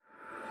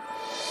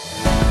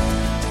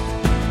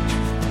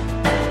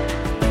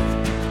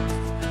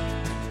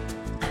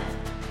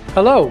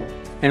Hello,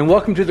 and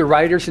welcome to the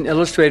Writers and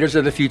Illustrators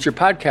of the Future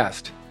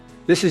podcast.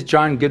 This is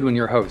John Goodwin,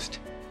 your host.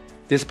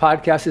 This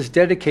podcast is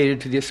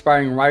dedicated to the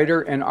aspiring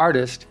writer and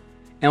artist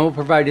and will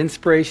provide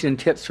inspiration and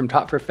tips from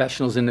top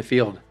professionals in the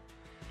field.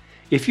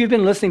 If you've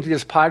been listening to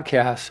this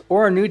podcast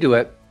or are new to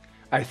it,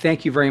 I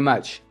thank you very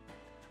much.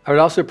 I would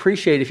also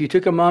appreciate if you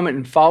took a moment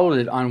and followed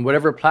it on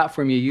whatever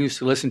platform you use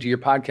to listen to your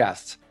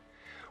podcasts.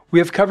 We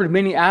have covered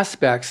many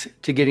aspects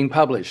to getting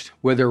published,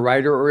 whether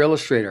writer or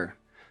illustrator.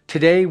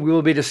 Today, we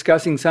will be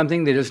discussing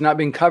something that has not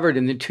been covered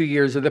in the 2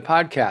 years of the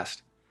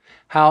podcast: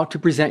 how to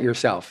present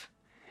yourself,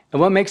 and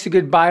what makes a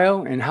good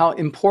bio, and how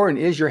important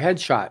is your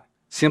headshot,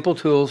 simple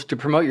tools to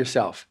promote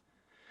yourself.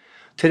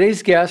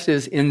 Today's guest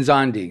is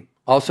Nzandi,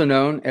 also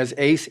known as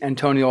Ace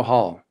Antonio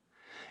Hall.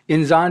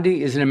 Nzandi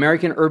is an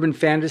American urban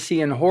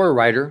fantasy and horror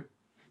writer.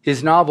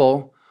 His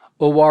novel,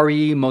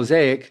 Owari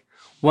Mosaic,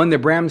 won the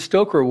Bram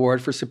Stoker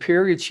Award for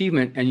Superior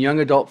Achievement in Young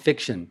Adult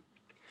Fiction.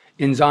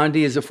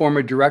 Nzandi is a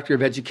former director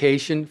of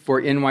education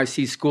for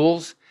NYC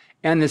Schools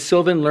and the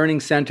Sylvan Learning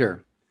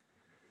Center.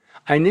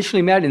 I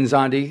initially met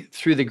Nzandi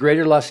through the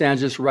Greater Los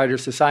Angeles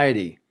Writers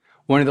Society,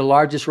 one of the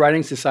largest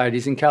writing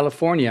societies in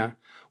California,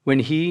 when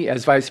he,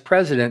 as vice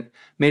president,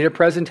 made a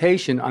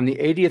presentation on the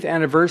 80th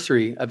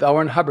anniversary of L.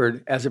 Ron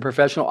Hubbard as a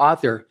professional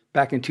author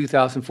back in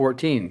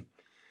 2014.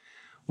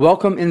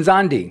 Welcome,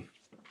 Nzandi.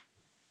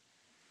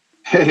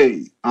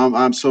 Hey,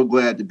 I'm so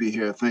glad to be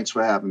here. Thanks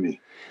for having me.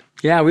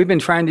 Yeah, we've been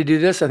trying to do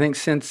this, I think,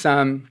 since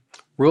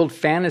World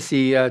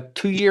Fantasy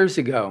 2 years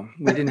ago.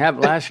 We didn't have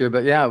it last year,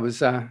 but yeah, it was.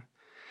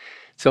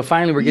 So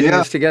finally, we're getting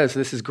this together. So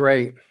this is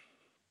great.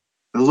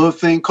 A little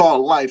thing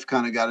called life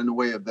kind of got in the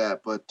way of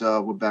that, but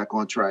we're back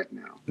on track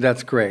now.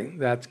 That's great.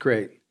 That's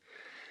great.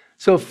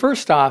 So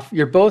first off,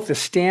 you're both a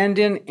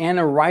stand-in and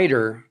a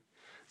writer.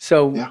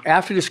 So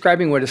after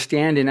describing what a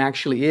stand-in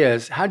actually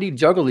is, how do you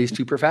juggle these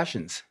two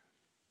professions?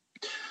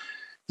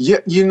 Yeah,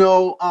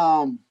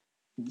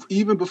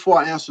 even before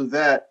I answer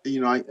that,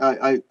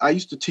 I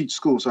used to teach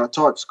school. So I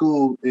taught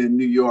school in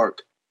New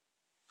York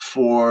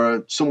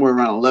for somewhere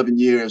around 11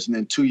 years. And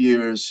then 2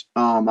 years,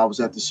 I was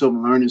at the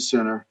Sylvan Learning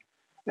Center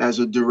as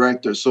a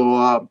director.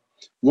 So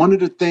one of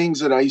the things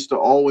that I used to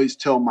always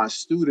tell my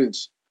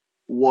students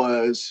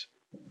was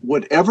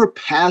whatever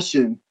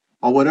passion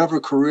or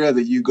whatever career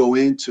that you go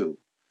into,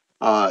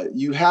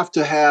 you have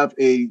to have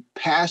a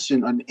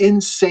passion, an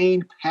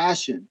insane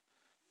passion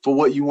for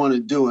what you want to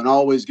do. And I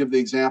always give the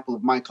example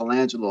of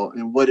Michelangelo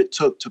and what it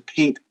took to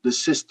paint the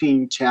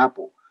Sistine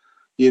Chapel.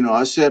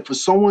 I said for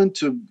someone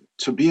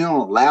to be on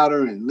a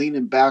ladder and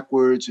leaning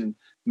backwards, and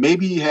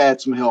maybe he had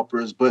some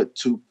helpers, but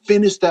to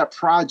finish that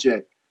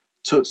project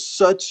took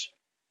such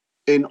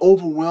an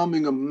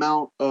overwhelming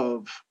amount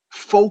of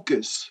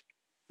focus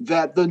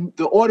that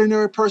the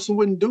ordinary person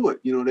wouldn't do it.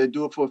 They'd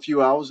do it for a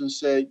few hours and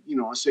say,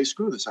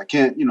 screw this. I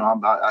can't,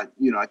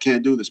 I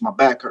can't do this. My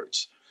back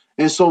hurts.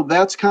 And so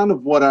that's kind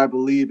of what I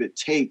believe it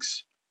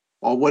takes,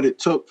 or what it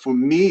took for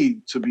me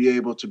to be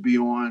able to be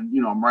on,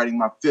 I'm writing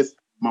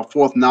my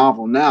fourth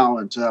novel now,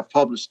 and to have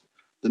published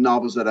the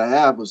novels that I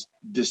have was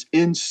this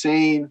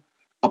insane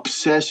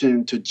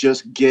obsession to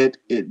just get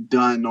it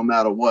done no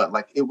matter what.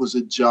 Like it was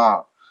a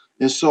job.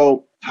 And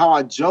so how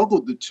I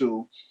juggled the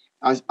two,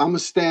 I'm a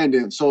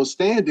stand-in. So a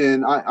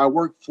stand-in, I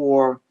work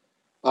for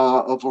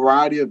a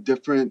variety of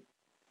different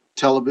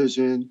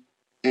television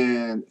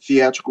and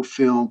theatrical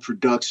film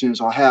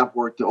productions. I have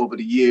worked over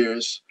the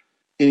years,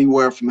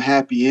 anywhere from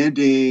Happy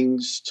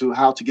Endings to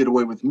How to Get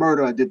Away with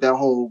Murder. I did that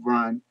whole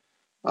run,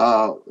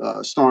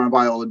 starring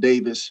Viola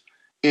Davis.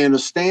 And a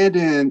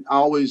stand-in,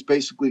 I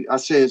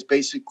say it's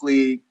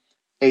basically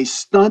a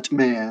stunt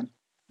man,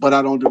 but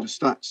I don't do the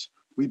stunts.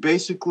 We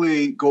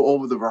basically go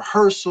over the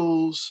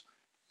rehearsals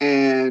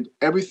and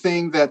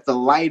everything that the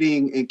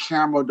lighting and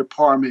camera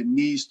department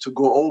needs to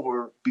go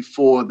over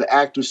before the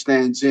actor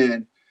stands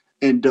in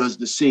and does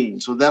the scene.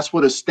 So that's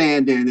what a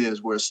stand-in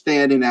is. We're a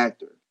stand-in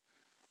actor.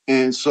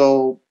 And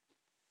so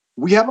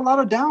we have a lot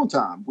of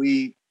downtime.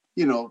 We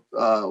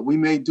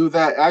may do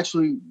that.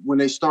 Actually, when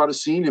they start a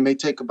scene, it may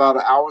take about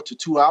an hour to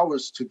 2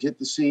 hours to get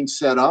the scene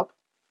set up.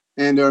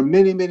 And there are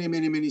many, many,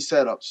 many, many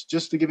setups.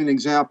 Just to give you an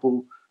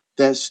example,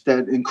 that's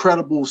that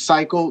incredible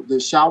Psycho, the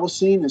shower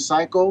scene in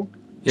Psycho.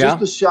 Yeah. Just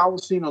the shower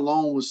scene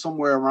alone was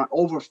somewhere around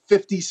over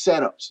 50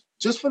 setups.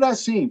 Just for that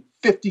scene,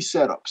 50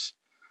 setups.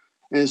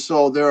 And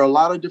so there are a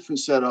lot of different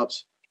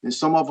setups, and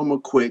some of them are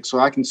quick. So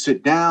I can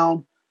sit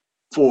down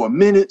for a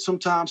minute,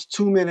 sometimes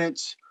 2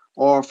 minutes,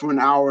 or for an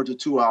hour to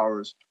 2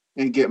 hours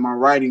and get my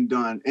writing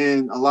done.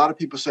 And a lot of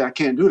people say, I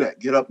can't do that.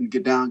 Get up and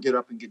get down, get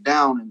up and get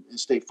down and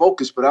stay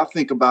focused. But I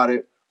think about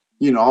it,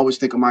 I always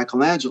think of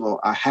Michelangelo.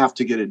 I have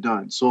to get it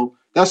done. So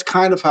that's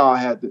kind of how I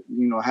had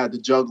to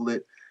juggle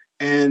it.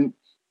 And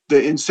the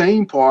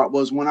insane part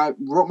was when I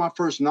wrote my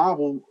first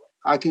novel,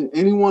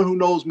 anyone who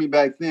knows me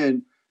back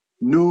then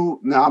knew,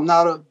 now I'm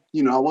not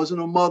I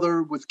wasn't a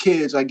mother with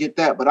kids. I get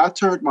that. But I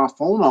turned my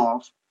phone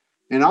off,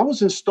 and I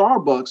was in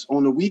Starbucks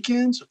on the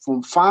weekends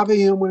from 5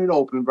 a.m. when it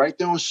opened, right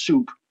there on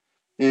Shoup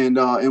in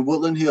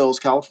Woodland Hills,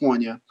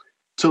 California,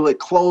 till it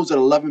closed at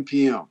 11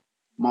 p.m.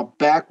 My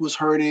back was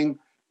hurting.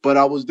 but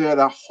I was there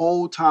the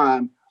whole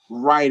time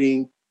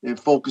writing and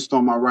focused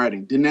on my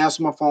writing. Didn't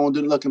answer my phone,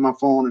 didn't look at my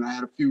phone, and I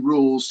had a few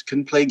rules,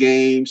 couldn't play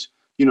games.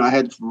 I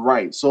had to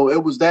write. So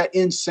it was that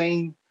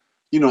insane,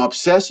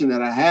 obsession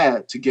that I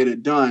had to get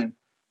it done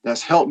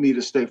that's helped me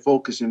to stay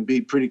focused and be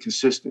pretty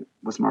consistent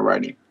with my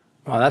writing.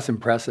 Wow, that's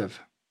impressive.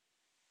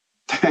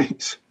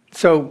 Thanks.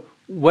 So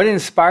what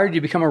inspired you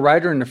to become a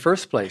writer in the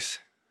first place?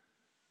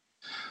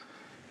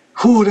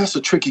 That's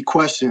a tricky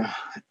question.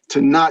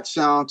 To not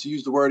sound, to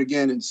use the word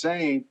again,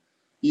 insane,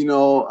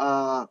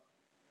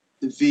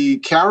 the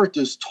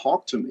characters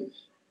talk to me.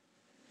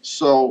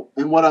 So,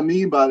 and what I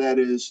mean by that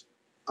is,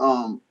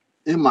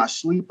 in my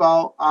sleep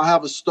out, I'll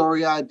have a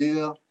story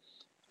idea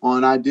or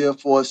an idea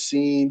for a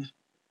scene.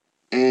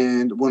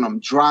 And when I'm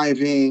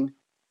driving,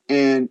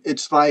 and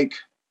it's like,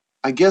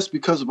 I guess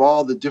because of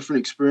all the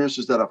different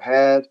experiences that I've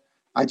had,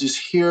 I just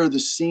hear the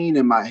scene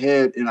in my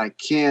head and I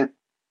can't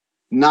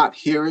not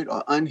hear it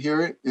or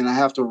unhear it, and I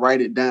have to write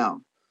it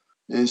down.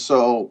 And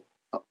so,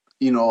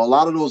 a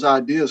lot of those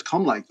ideas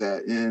come like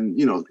that. And,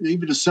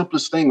 even the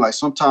simplest thing, like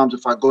sometimes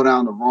if I go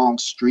down the wrong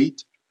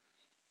street,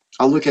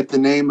 I look at the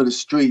name of the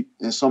street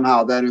and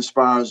somehow that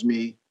inspires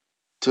me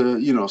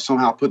to,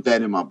 somehow put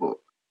that in my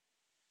book.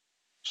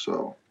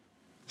 So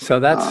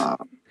that's,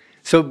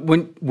 so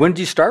when did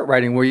you start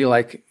writing? Were you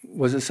like,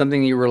 was it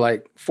something you were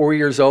like 4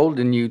 years old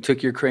and you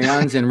took your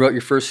crayons and wrote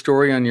your first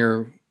story on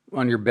your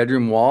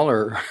bedroom wall,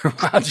 or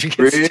how'd you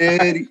get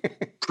started?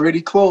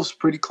 Pretty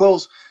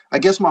close. I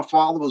guess my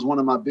father was one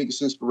of my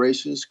biggest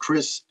inspirations,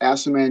 Chris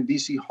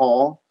Asimandisi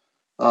Hall.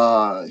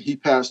 He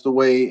passed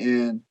away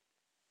in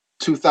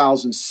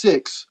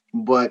 2006,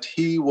 but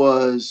he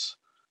was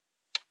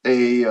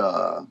a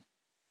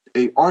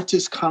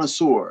artist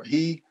connoisseur.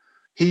 He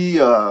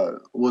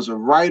was a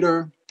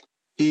writer.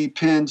 He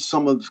penned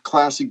some of the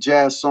classic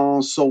jazz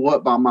songs, So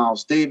What by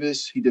Miles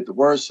Davis. He did the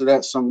words to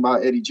that, sung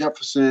by Eddie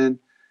Jefferson.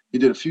 He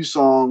did a few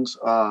songs.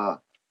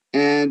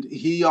 And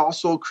he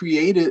also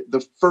created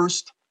the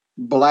first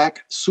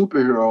Black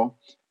superhero,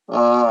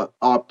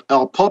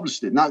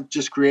 published it, not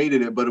just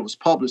created it, but it was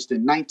published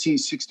in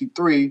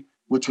 1963,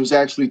 which was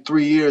actually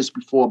 3 years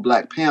before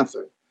Black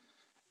Panther.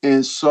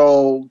 And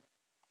so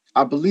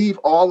I believe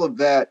all of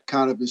that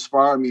kind of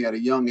inspired me at a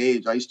young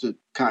age. I used to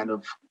kind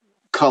of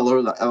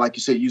color, like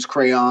you said, use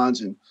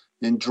crayons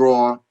and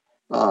draw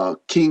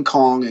King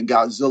Kong and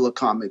Godzilla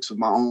comics of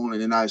my own.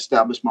 And then I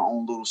established my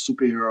own little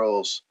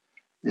superheroes.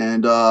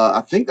 And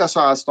I think that's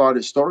how I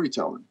started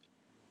storytelling.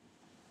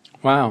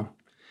 Wow.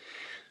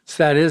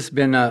 So that has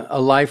been a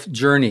life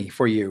journey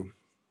for you.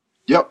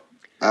 Yep,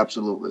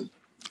 absolutely.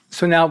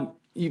 So now,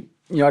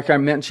 like I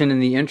mentioned in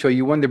the intro,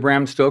 you won the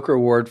Bram Stoker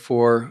Award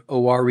for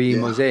Owari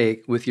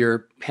Mosaic with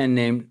your pen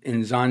name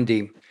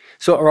Nzandi.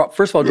 So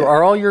first of all,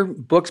 are all your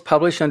books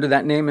published under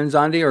that name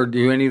Nzandi, or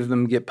do any of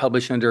them get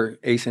published under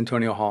Ace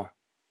Antonio Hall?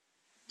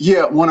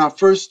 Yeah, when I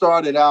first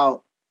started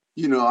out,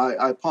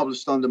 I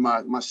published under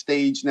my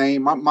stage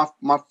name.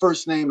 My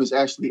first name is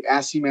actually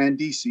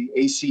Asimandisi,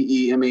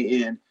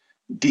 Acemandese,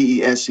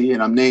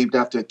 and I'm named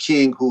after a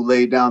king who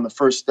laid down the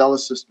first stellar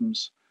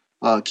systems,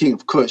 king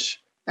of Kush,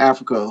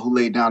 Africa, who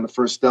laid down the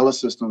first stellar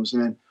systems.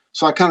 And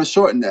so I kind of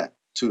shortened that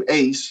to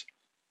Ace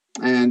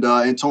and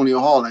Antonio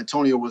Hall.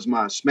 Antonio was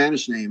my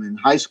Spanish name in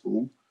high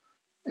school.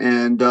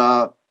 And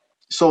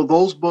so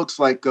those books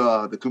like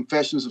The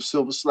Confessions of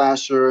Silver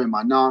Slasher and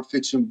my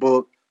nonfiction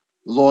book,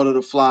 Lord of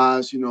the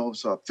Flies,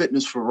 it's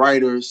Fitness for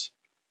Writers.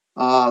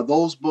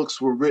 Those books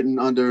were written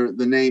under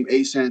the name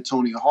Ace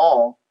Antonio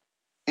Hall.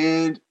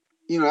 And,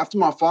 after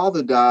my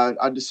father died,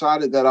 I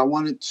decided that I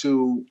wanted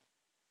to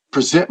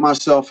present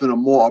myself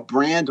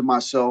brand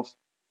myself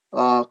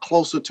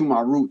closer to my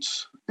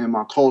roots and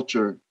my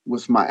culture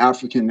with my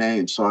African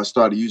name. So I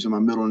started using my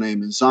middle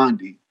name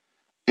Nzandi.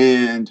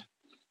 And,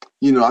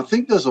 I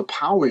think there's a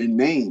power in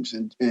names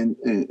and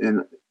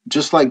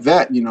just like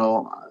that,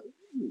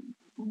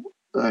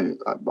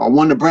 I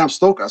won the Bram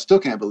Stoker. I still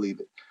can't believe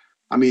it.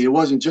 I mean, it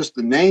wasn't just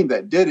the name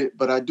that did it,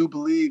 but I do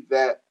believe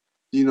that,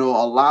 a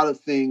lot of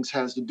things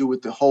has to do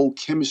with the whole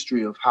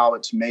chemistry of how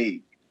it's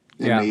made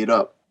and made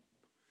up.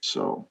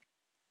 So,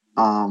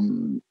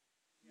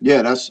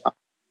 that's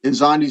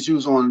Nzandi's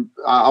used on.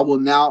 I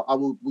will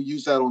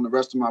use that on the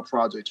rest of my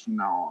projects from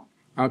now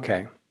on.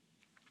 Okay.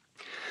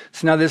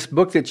 So now this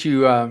book that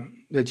you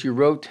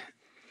wrote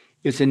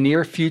is a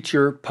near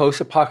future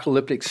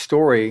post-apocalyptic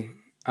story.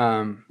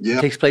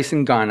 It takes place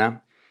in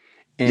Ghana,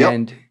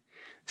 and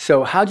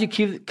so how did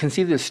you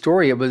conceive this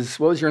story? What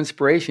was your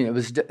inspiration?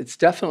 It's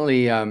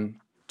definitely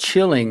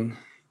chilling,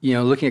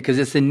 looking at, because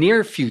it's the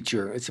near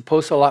future. It's a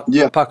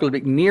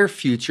post-apocalyptic near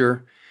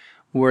future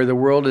where the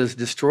world has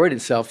destroyed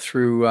itself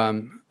through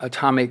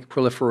atomic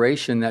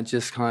proliferation that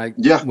just kind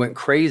of went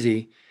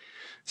crazy.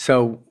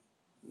 So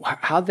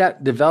how'd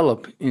that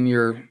develop in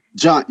your...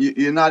 John,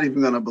 you're not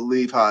even going to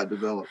believe how it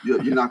developed.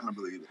 You're not going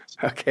to believe it.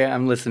 Okay,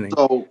 I'm listening.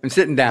 So I'm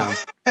sitting down.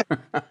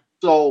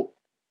 So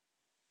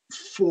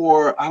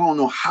for, I don't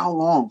know how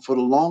long, for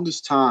the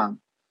longest time,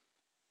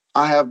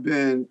 I have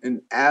been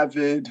an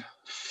avid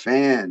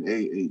fan,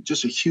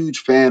 just a huge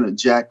fan of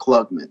Jack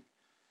Klugman.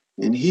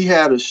 and he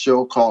had a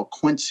show called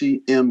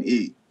Quincy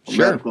M.E., a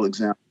Sure. medical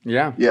exam.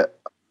 Yeah. Yeah.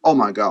 Oh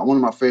my God, one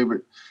of my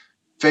favorite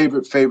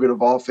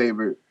of all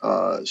favorite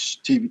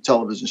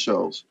television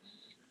shows.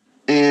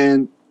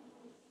 And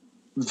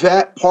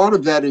that part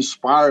of that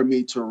inspired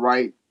me to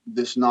write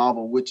this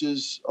novel, which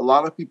is a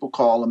lot of people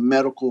call a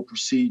medical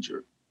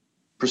procedural.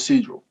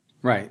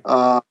 Right.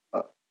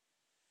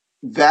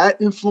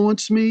 That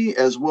influenced me,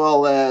 as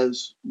well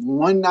as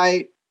one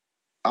night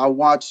I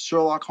watched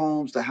Sherlock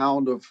Holmes, The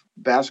Hound of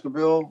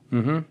Baskerville,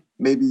 Mm-hmm.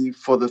 maybe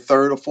for the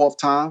third or fourth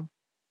time.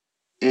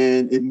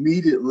 And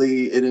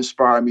immediately it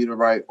inspired me to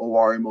write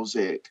Owari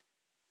Mosaic.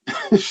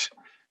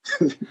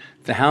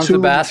 The Hounds of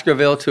Two,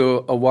 Baskerville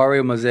to a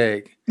Warrior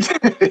Mosaic.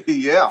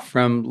 yeah.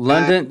 From And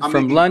London, I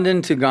from mean,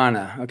 London to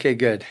Ghana. Okay,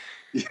 good.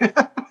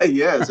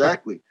 yeah,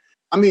 exactly.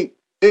 I mean,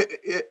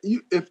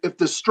 if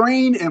the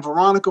strain and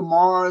Veronica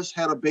Mars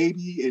had a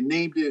baby and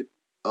named it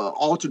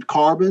Altered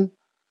Carbon,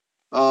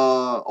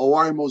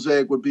 Owari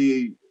Mosaic would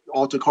be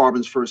Altered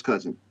Carbon's first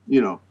cousin.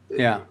 You know,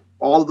 Yeah.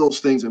 all of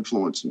those things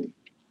influenced me.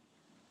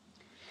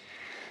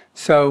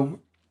 So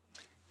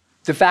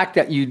the fact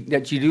that you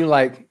do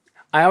like,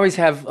 I always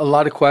have a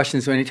lot of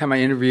questions. So anytime I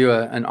interview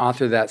an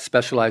author that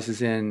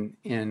specializes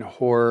in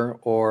horror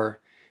or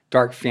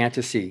dark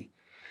fantasy.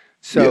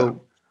 So Yeah.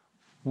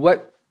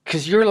 what?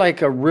 Because you're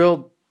like a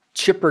real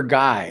chipper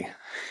guy.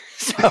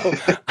 So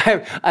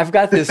I've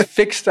got this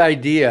fixed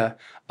idea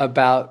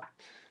about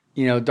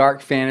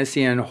dark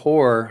fantasy and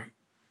horror,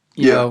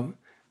 Yeah.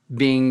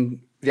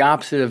 being the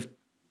opposite of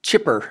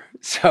chipper.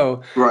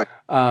 So Right.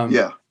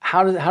 Yeah.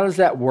 how does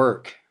that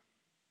work?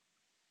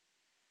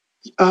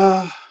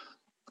 Uh,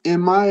 in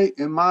my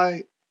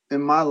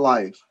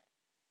life,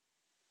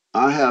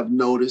 I have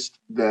noticed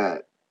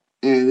that,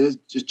 and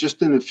it's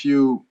just in a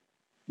few,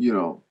 you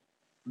know,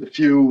 the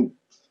few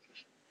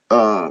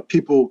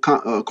people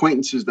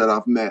acquaintances that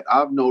I've met,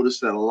 I've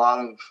noticed that a lot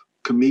of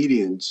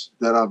comedians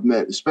that I've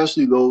met,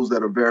 especially those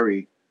that are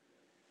very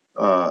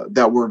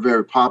that were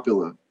very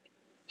popular,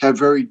 have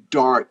very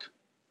dark.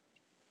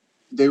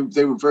 They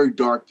were very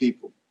dark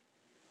people,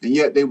 and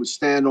yet they would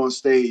stand on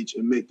stage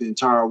and make the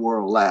entire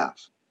world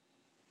laugh.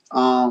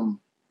 Um,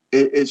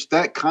 it's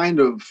that kind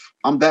of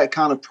I'm that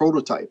kind of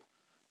prototype.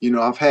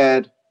 I've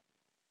had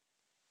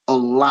a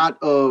lot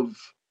of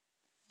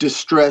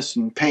distress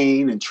and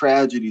pain and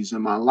tragedies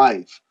in my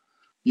life.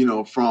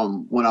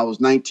 From when I was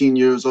 19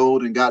 years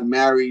old and got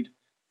married,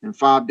 and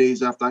 5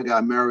 days after I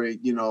got married,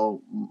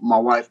 my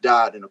wife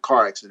died in a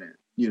car accident.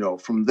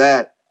 From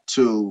that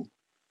to,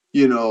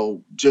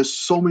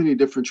 just so many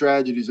different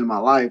tragedies in my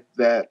life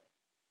that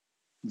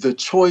the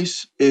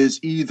choice is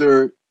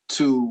either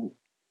to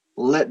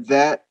let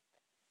that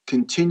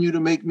continue to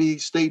make me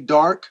stay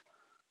dark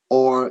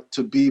or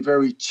to be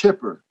very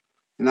chipper.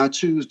 And I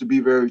choose to be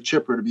very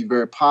chipper, to be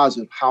very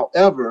positive.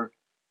 However,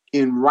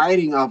 in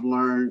writing, I've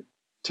learned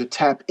to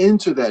tap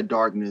into that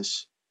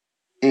darkness,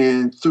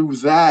 and through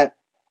that,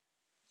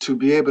 to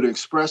be able to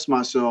express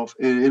myself.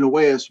 And in a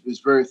way, it's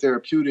very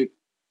therapeutic.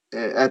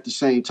 At the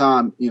same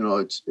time,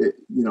 it's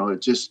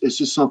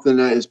just something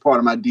that is part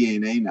of my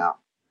DNA now.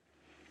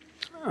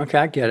 Okay,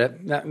 I get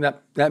it.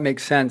 That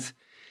makes sense.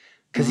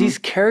 Because Hmm. these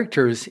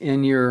characters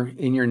in your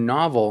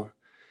novel,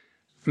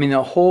 I mean,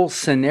 the whole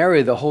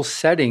scenario, the whole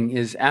setting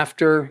is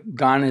after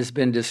Ghana has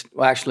been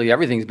well, actually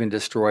everything's been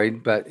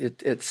destroyed, but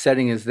its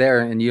setting is there,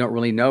 and you don't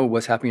really know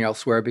what's happening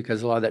elsewhere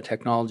because a lot of that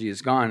technology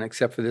is gone,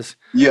 except for this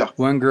Yeah.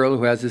 one girl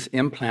who has this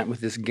implant with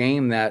this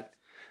game that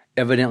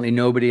evidently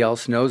nobody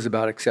else knows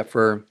about except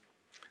for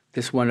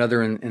this one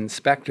other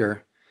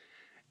inspector.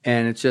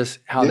 And it's just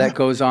how Yeah. that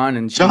goes on,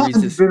 and she John, reads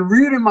you've this. been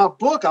reading my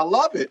book. I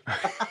love it.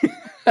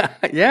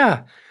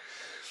 Yeah.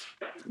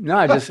 No,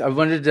 I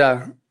wanted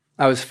to.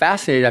 I was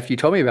fascinated after you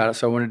told me about it,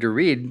 so I wanted to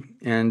read.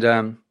 And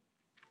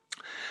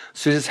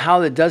so just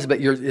how it does,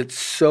 but it's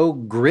so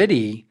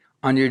gritty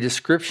on your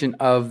description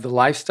of the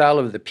lifestyle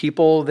of the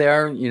people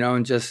there,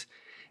 and just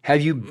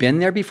have you been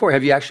there before?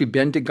 Have you actually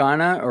been to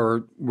Ghana,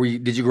 or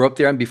did you grow up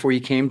there before you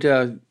came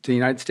to the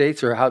United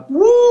States, or how?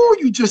 Woo,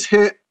 you just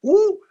hit.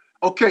 Woo.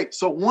 Okay,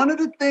 so one of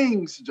the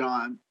things,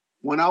 John,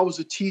 when I was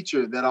a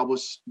teacher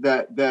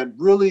that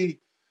really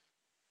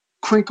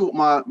crinkled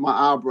my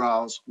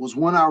eyebrows was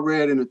when I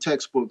read in the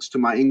textbooks to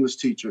my English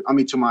teacher,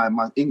 to my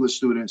English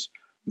students,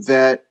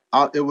 that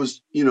it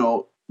was,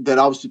 that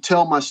I was to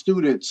tell my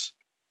students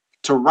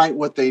to write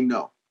what they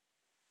know.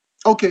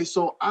 Okay,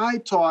 so I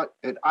taught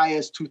at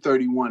IS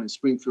 231 in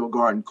Springfield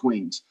Garden,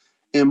 Queens.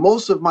 And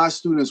most of my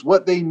students,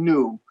 what they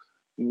knew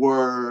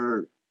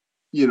were,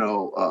 you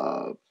know,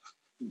 uh,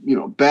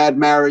 bad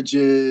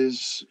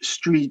marriages,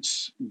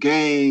 streets,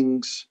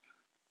 gangs,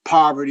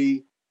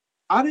 poverty.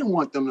 I didn't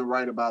want them to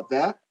write about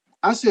that.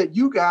 I said,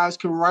 you guys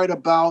can write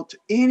about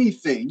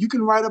anything. You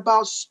can write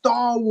about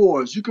Star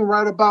Wars. You can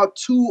write about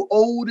two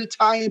old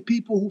Italian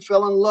people who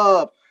fell in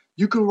love.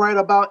 You can write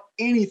about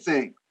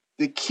anything.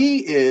 The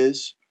key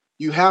is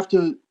you have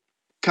to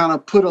kind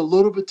of put a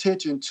little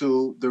attention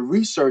to the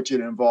research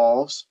it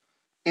involves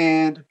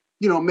and,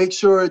 make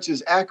sure it's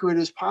as accurate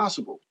as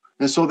possible.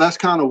 And so that's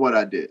kind of what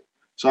I did.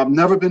 So I've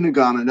never been to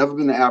Ghana, never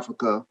been to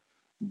Africa.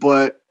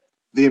 but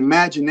the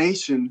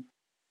imagination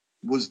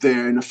was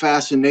there and the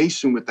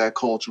fascination with that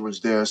culture was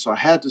there. So I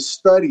had to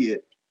study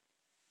it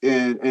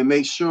and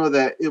make sure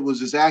that it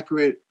was as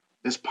accurate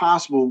as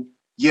possible,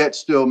 yet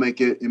still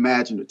make it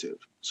imaginative.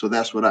 So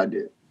that's what I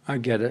did. I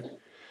get it.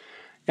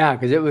 Yeah,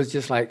 because it was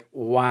just like,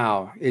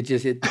 wow.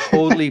 It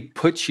totally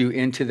puts you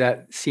into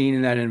that scene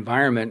and that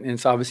environment. And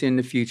it's obviously in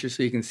the future,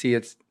 so you can see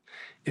it's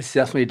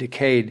definitely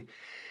decayed.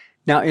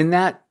 Now in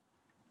that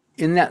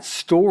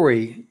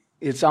story,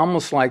 it's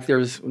almost like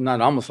there's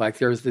not almost like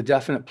there's the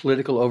definite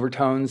political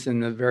overtones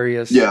and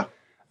Yeah,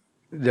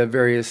 the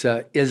various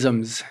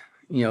isms,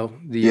 the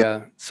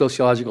yeah.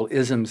 sociological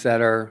isms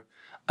that are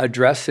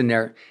addressed in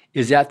there.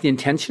 Is that the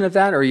intention of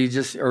that, or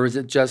is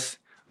it just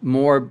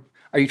more?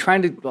 Are you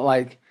trying to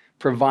like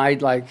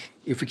provide like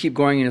if we keep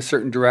going in a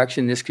certain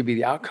direction, this could be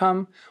the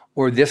outcome,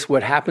 or this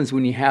what happens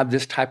when you have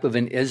this type of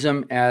an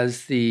ism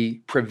as the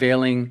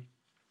prevailing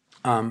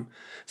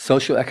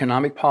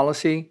socioeconomic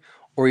policy,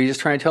 or are you just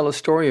trying to tell a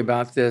story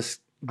about this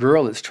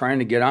girl that's trying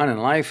to get on in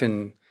life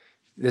and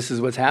this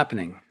is what's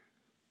happening?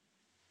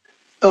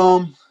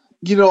 Um,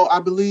 I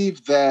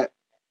believe that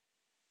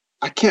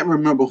I can't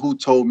remember who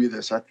told me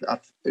this.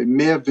 It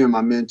may have been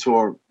my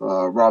mentor,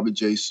 Robert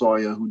J.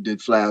 Sawyer, who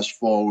did Flash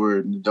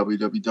Forward and the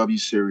WWW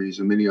series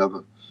and many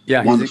other Yeah,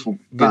 he's a wonderful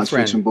good science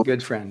friend. fiction books.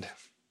 Good friend.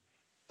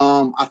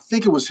 I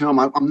think it was him.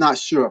 I'm not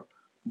sure,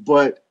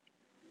 but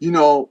you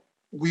know,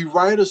 we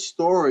write a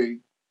story,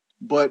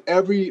 but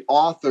every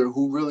author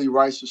who really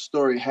writes a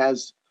story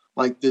has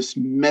like this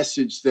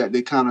message that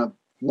they kind of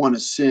want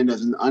to send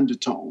as an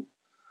undertone.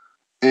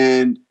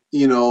 And,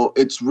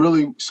 it's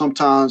really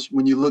sometimes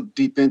when you look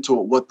deep into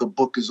it, what the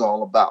book is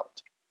all about.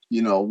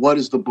 What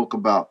is the book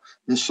about?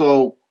 And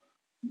so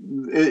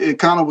it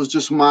kind of was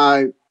just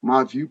my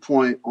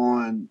viewpoint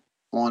on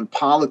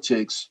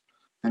politics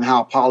and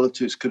how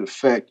politics could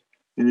affect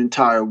an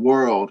entire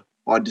world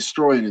or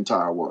destroy an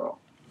entire world.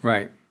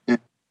 Right. And,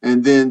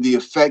 and then the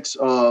effects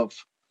of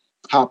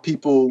how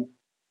people,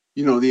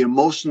 the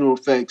emotional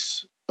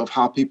effects of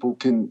how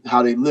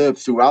they live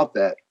throughout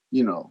that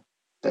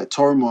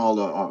turmoil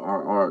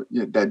or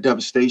that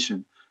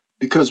devastation.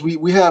 Because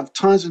we have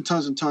tons and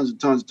tons and tons and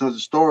tons and tons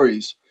of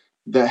stories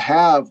that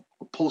have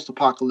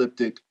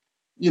post-apocalyptic,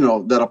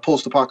 that are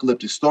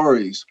post-apocalyptic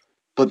stories,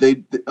 but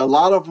a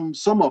lot of them,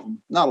 some of them,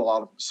 not a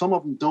lot of them, some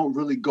of them don't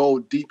really go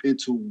deep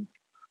into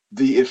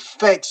the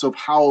effects of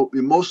how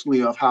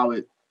emotionally of how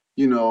it,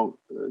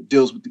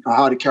 deals with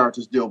how the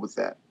characters deal with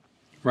that.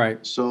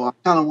 Right. So I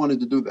kind of wanted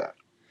to do that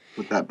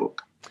with that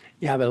book.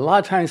 Yeah, but a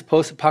lot of times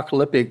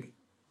post-apocalyptic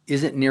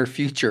isn't near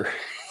future.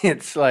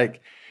 It's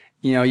like,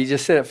 you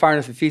just set it far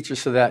enough in the future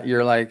so that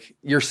you're like,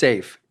 you're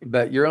safe.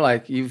 But you're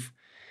like,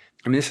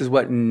 this is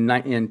what,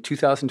 in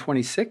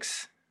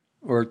 2026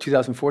 or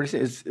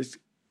 2046?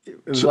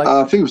 It was like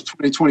I think it was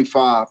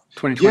 2025. Yeah,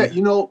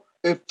 2020.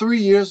 if 3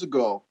 years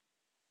ago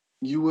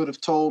you would have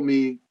told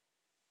me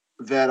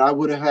that I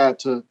would have had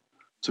to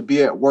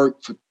be at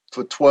work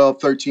for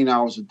 12, 13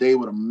 hours a day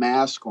with a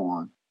mask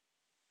on,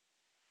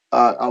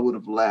 I would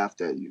have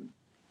laughed at you.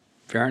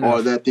 Fair Or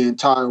enough. that the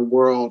entire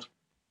world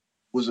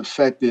was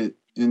affected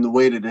in the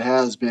way that it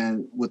has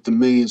been with the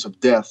millions of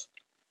deaths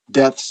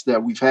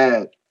that we've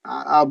had.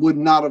 I would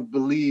not have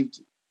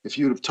believed if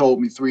you'd have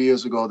told me 3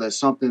 years ago that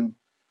something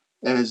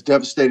as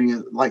devastating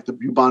as like the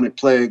bubonic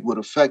plague would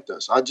affect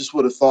us. I just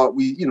would have thought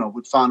we,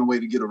 would find a way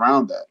to get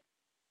around that.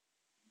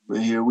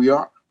 But here we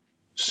are.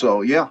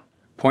 So yeah.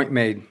 Point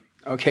made.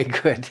 Okay,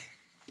 good.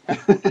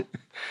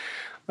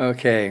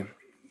 Okay.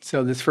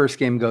 So this first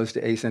game goes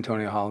to Ace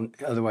Antonio Hall,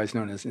 otherwise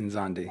known as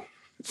Inzandi.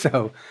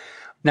 So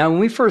now when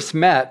we first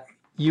met,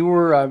 you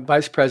were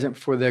vice president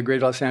for the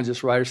Greater Los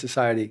Angeles Writers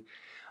Society.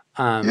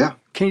 Yeah.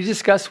 Can you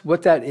discuss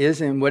what that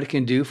is and what it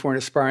can do for an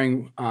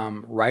aspiring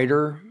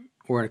writer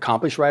or an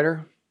accomplished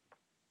writer?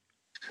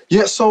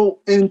 Yeah. So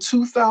in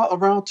 2000,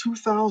 around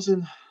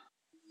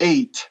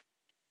 2008,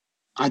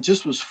 I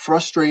just was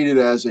frustrated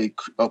as a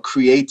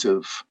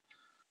creative.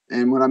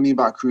 And what I mean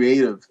by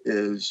creative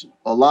is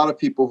a lot of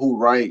people who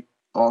write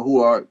or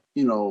who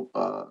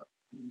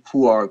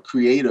are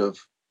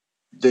creative,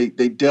 they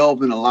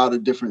delve in a lot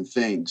of different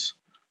things.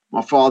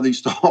 My father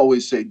used to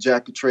always say,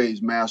 "Jack of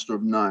trades, master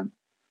of none."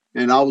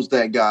 And I was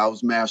that guy. I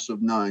was master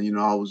of none.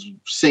 I was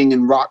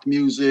singing rock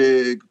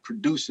music,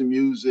 producing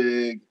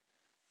music.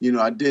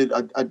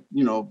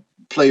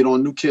 Played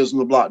on New Kids on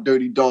the Block,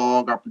 Dirty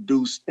Dog. I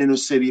produced Inner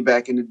City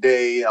back in the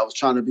day. I was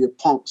trying to be a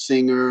punk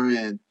singer,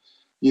 and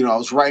I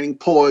was writing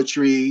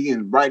poetry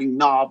and writing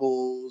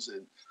novels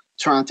and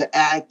trying to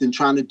act and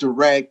trying to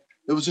direct.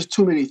 There was just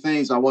too many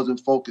things. I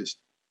wasn't focused.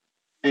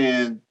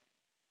 And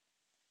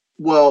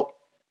well,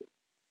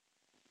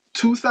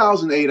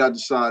 2008, I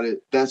decided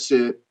that's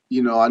it.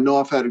 I know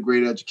I've had a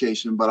great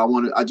education, but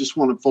I just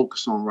want to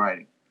focus on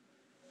writing.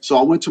 So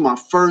I went to my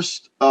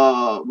first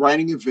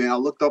writing event. I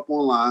looked up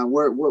online.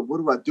 What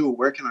do I do?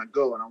 Where can I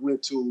go? And I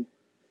went to,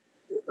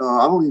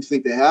 I don't even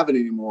think they have it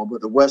anymore,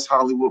 but the West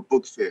Hollywood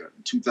Book Fair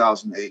in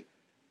 2008.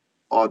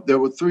 There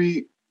were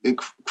three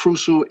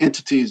crucial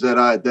entities that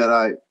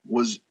I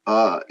was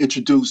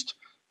introduced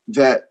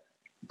that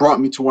brought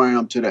me to where I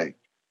am today.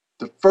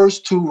 The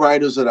first two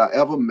writers that I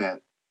ever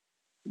met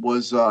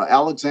was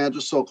Alexandra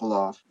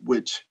Sokolov,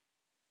 which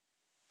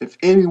if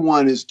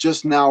anyone is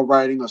just now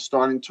writing or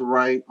starting to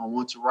write or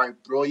want to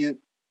write brilliant,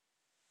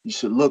 you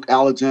should look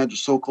Alexandra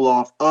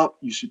Sokolov up.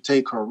 You should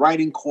take her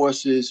writing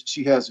courses.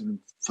 She has a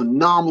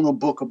phenomenal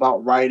book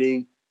about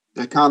writing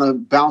that kind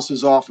of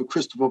bounces off of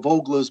Christopher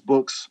Vogler's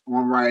books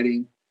on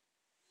writing.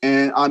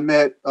 And I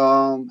met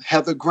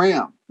Heather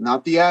Graham,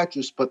 not the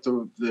actress, but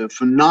the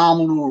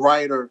phenomenal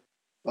writer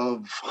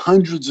of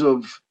hundreds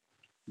of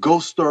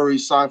ghost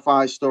stories,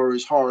 sci-fi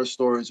stories, horror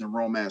stories, and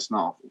romance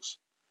novels.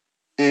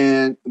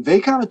 And they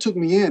kind of took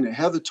me in, and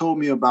Heather told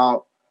me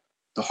about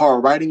the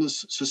Horror Writing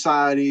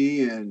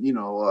Society, and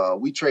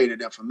we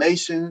traded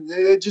information.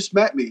 They just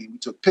met me. We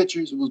took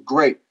pictures. It was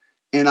great.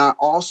 And I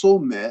also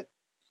met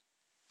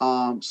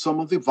some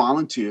of the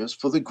volunteers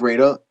for the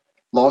Greater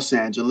Los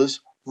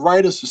Angeles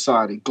Writer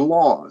Society,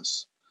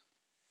 GLAWS.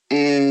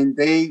 And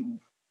they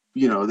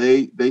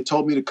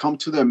told me to come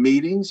to their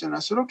meetings, and I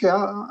said, okay,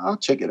 I'll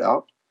check it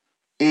out.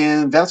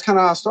 And that's kind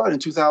of how I started in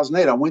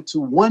 2008. I went to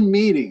one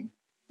meeting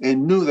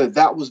and knew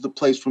that was the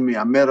place for me.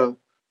 I met the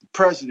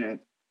president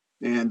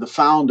and the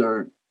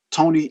founder,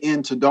 Tony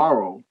N.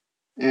 Todaro,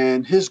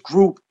 and his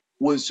group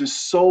was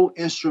just so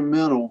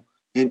instrumental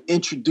in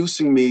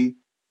introducing me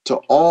to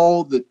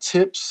all the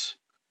tips,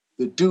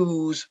 the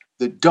do's,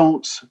 the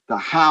don'ts, the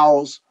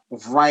hows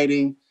of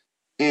writing,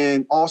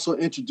 and also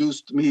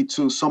introduced me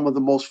to some of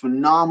the most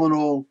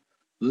phenomenal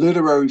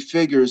literary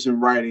figures in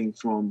writing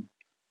from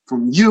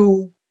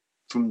you,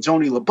 from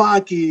Joni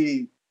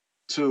Labaki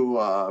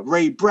to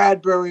Ray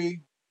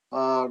Bradbury,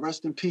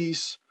 rest in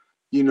peace.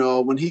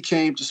 When he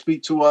came to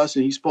speak to us,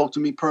 and he spoke to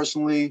me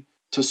personally,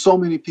 to so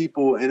many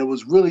people, and it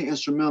was really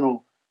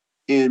instrumental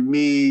in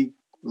me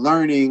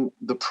learning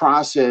the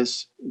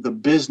process, the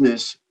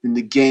business, and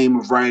the game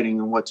of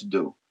writing and what to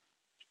do.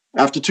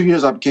 After 2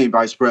 years, I became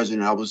vice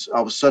president. I was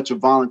such a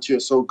volunteer,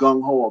 so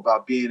gung-ho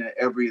about being at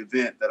every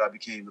event that I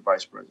became the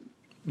vice president.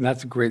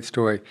 That's a great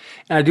story.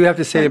 And I do have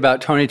to say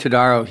about Tony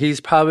Todaro, he's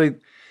probably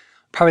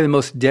the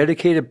most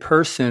dedicated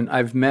person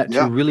I've met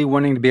to really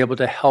wanting to be able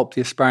to help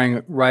the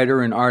aspiring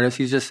writer and artist.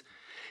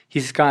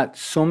 He's got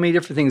so many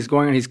different things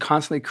going on. He's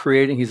constantly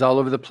creating. He's all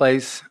over the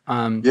place.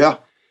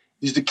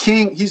 He's the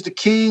king. He's the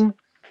king.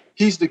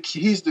 He's the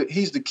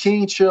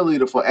king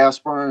cheerleader for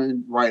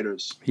aspiring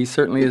writers. He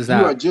certainly is if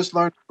that. You are just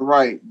learning to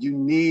write, you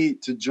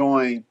need to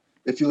join,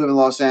 if you live in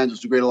Los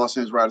Angeles, the Greater Los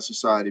Angeles Writer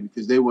Society,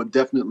 because they will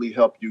definitely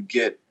help you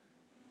get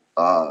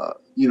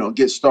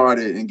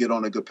started and get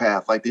on a good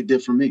path like they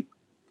did for me.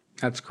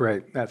 That's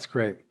great. That's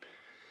great.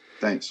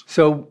 Thanks.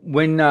 So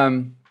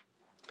when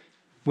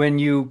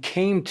you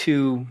came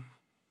to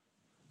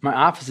my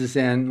offices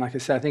like I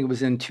said, I think it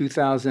was in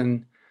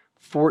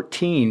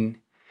 2014,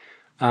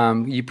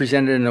 you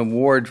presented an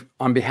award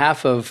on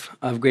behalf of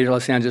Greater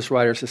Los Angeles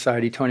Writer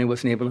Society. Tony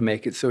wasn't able to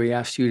make it, so he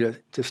asked you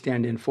to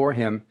stand in for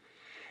him.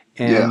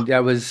 And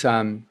that was,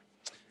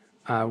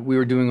 we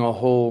were doing a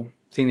whole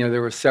thing there.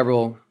 There were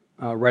several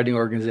writing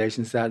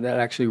organizations that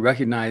actually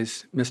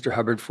recognized Mr.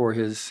 Hubbard for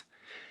his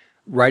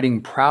writing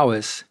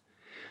prowess.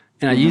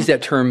 And I use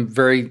that term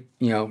very,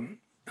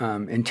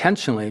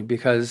 intentionally,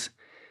 because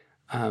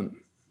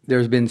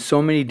there's been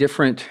so many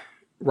different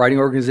writing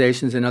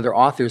organizations and other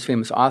authors,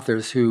 famous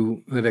authors,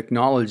 who have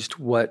acknowledged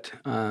what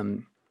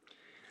some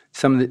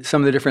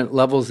of the different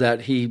levels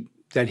that he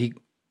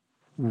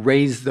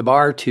raised the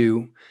bar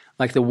to,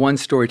 like the one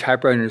story,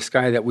 Typewriter in the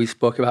Sky, that we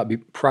spoke about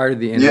prior to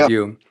the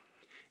interview.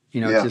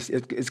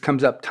 It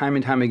comes up time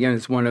and time again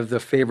as one of the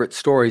favorite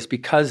stories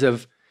because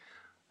of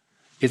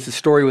it's a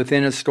story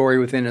within a story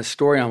within a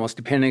story, almost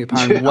depending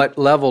upon what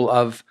level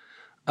of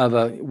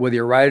whether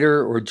you're a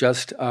writer or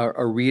just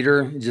a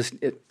reader. Just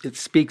it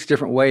speaks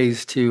different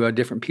ways to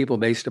different people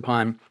based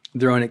upon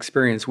their own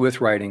experience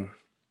with writing.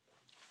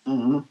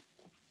 Mm-hmm.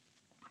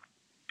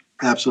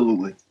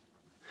 Absolutely.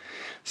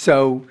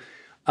 So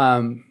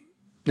now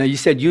you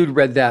said you'd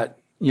read that.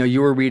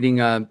 You were reading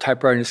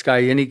Typewriter in the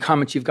Sky. Any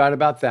comments you've got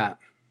about that?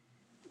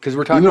 Because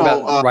we're talking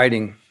about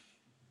writing.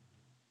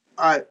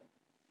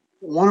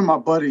 One of my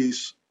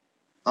buddies,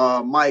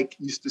 Mike,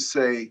 used to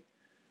say,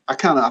 I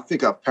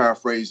think I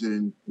paraphrased it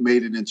and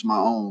made it into my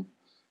own,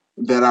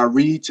 that I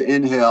read to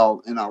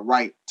inhale and I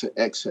write to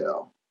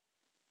exhale.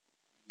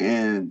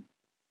 And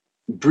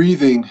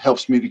breathing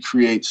helps me to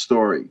create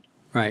story.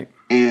 Right.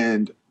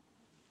 And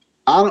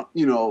a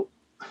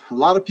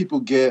lot of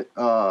people get,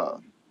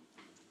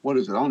 what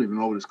is it? I don't even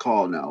know what it's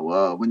called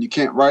now. When you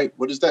can't write,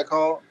 what is that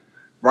called?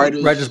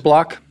 Writer's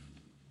block?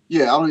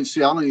 Yeah, I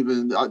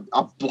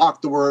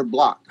blocked the word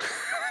block.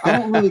 I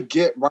don't really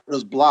get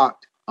writer's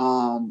block.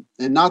 And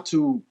not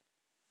to,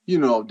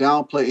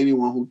 downplay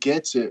anyone who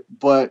gets it,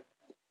 but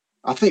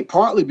I think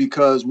partly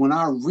because when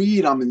I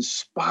read, I'm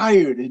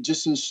inspired. It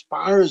just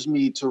inspires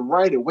me to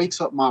write. It wakes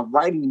up my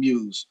writing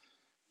muse.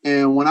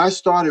 And when I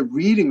started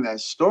reading that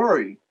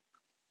story,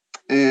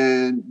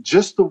 and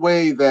just the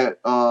way that,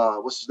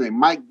 what's his name,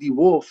 Mike D.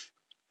 Wolf,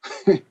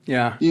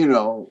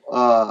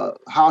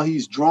 how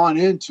he's drawn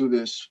into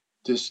this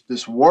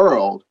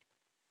world,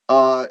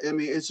 I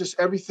mean, it's just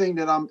everything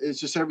it's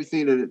just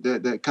everything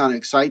that kind of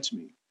excites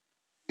me.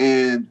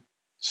 And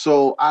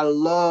so I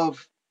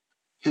love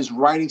his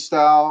writing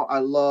style. I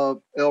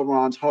love L.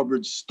 Ron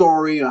Hubbard's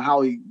story and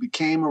how he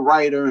became a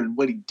writer and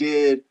what he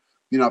did.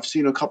 You know, I've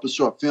seen a couple of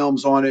short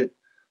films on it,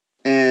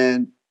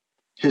 and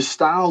his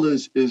style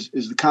is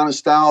the kind of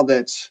style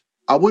that's,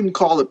 I wouldn't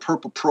call it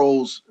purple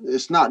prose.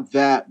 It's not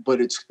that, but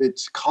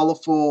it's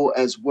colorful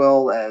as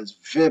well as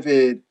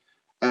vivid,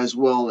 as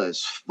well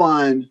as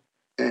fun,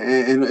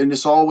 and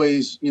it's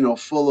always, you know,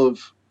 full of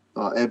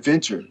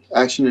adventure,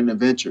 action and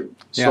adventure.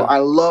 So Yeah. I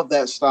love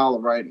that style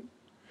of writing.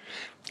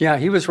 Yeah,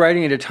 he was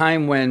writing at a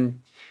time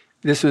when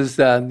this was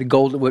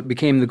what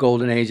became the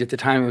golden age. At the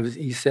time,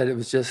 he said it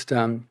was just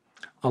a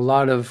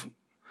lot of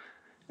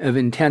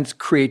intense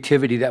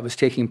creativity that was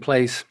taking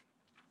place.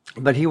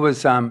 But he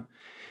was,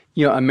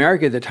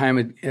 America at the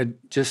time had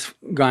just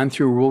gone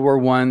through World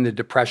War I, the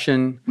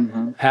Depression.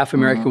 Mm-hmm. Half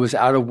America was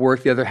out of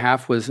work. The other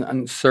half was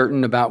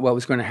uncertain about what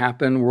was going to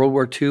happen. World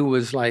War II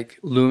was like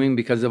looming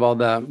because of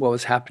what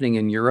was happening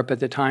in Europe at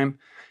the time.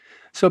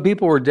 So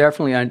people were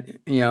definitely,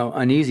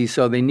 uneasy.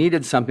 So they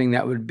needed something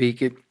that would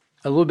be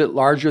a little bit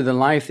larger than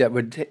life, that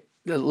would,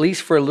 at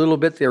least for a little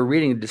bit, they were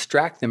reading to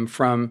distract them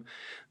from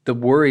the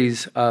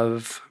worries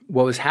of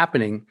what was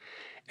happening.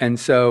 And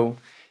so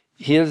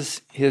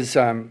his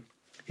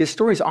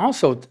stories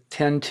also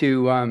tend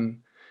to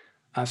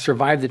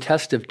survive the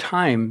test of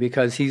time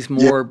because he's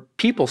more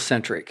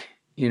people-centric,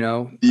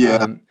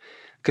 Yeah.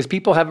 because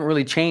people haven't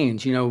really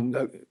changed.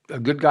 A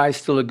good guy's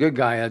still a good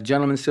guy, a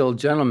gentleman's still a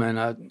gentleman,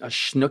 a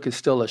schnook is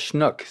still a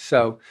schnook.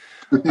 So,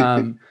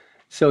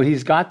 so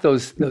he's got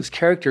those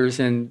characters,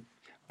 and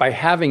by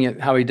having it,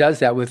 how he does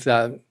that with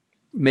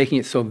making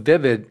it so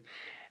vivid,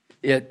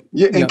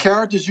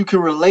 characters you can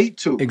relate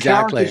to.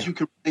 Exactly. Characters you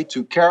can relate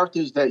to.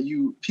 Characters that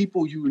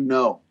people you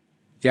know.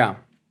 Yeah.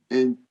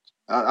 And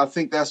I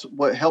think that's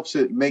what helps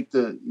it make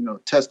the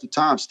test of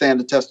time, stand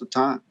the test of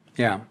time.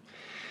 Yeah,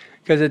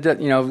 because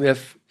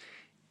if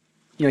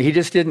he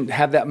just didn't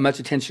have that much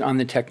attention on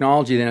the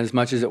technology then as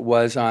much as it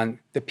was on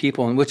the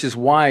people, and which is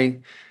why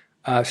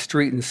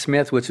Street and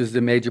Smith, which was the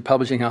major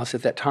publishing house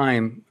at that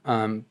time,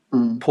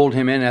 pulled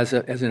him in as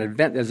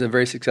a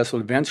very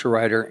successful adventure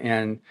writer,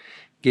 and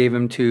gave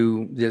him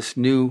to this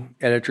new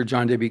editor,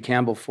 John W.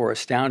 Campbell, for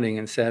Astounding,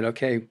 and said,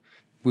 "Okay,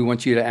 we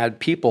want you to add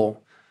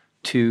people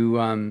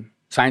to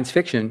science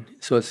fiction,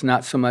 so it's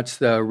not so much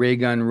the ray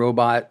gun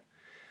robot,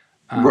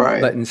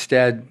 right. but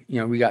instead,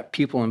 we got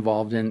people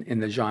involved in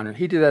the genre."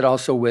 He did that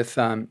also with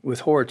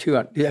horror too.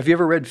 Have you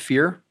ever read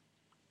Fear?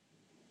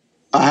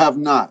 I have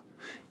not.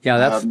 Yeah,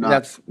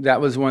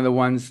 that was one of the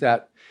ones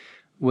that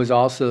was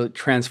also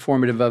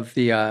transformative of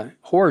the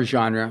horror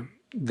genre,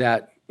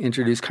 that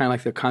introduced kind of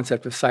like the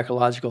concept of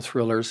psychological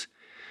thrillers,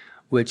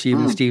 which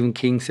even Stephen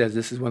King says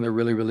this is one of the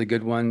really, really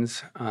good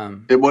ones.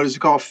 What is it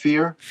called?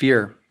 Fear?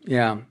 Fear,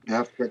 yeah. You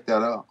have to check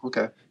that out.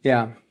 Okay.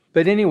 Yeah,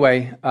 but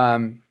anyway,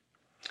 we're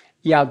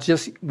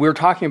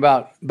talking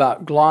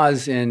about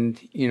Gloss and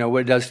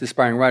what it does to the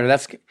aspiring writer.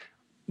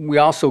 We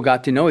also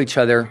got to know each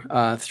other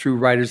through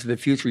Writers of the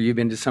Future. You've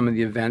been to some of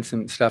the events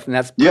and stuff, and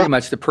that's pretty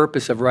much the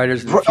purpose of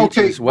Writers of the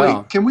Future as well.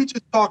 Wait, can we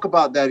just talk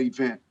about that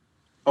event?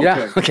 Okay.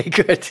 Yeah. Okay.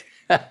 Good.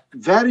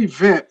 That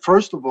event,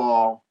 first of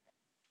all,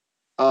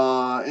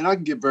 and I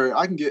can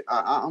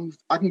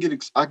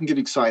get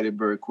excited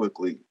very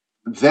quickly.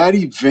 That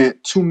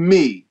event to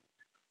me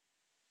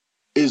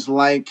is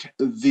like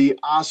the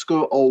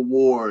Oscar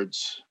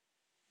Awards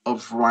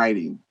of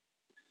writing.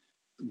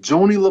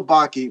 Joni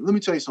Labaki, let me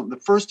tell you something.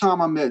 The first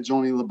time I met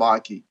Joni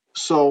Labaki,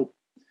 so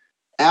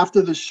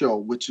after the show,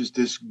 which is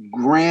this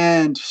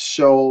grand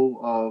show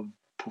of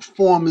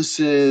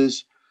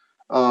performances,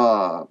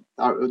 aerial,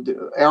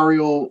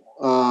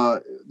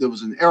 there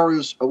was an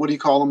aerial, what do you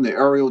call them? The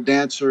aerial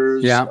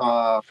dancers.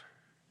 Yeah.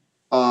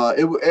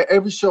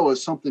 Every show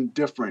is something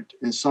different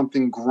and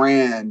something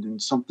grand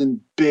and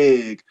something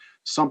big,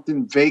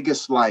 something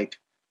Vegas-like,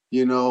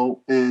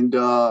 and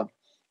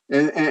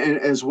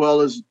as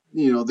well as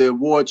the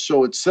award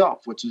show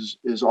itself, which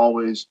is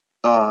always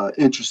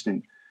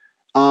interesting.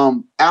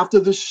 After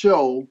the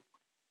show,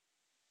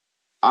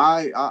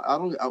 I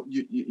don't,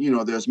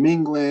 there's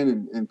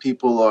mingling and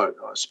people are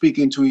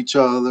speaking to each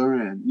other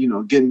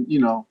and getting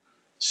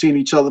seeing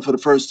each other for the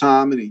first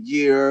time in a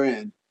year,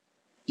 and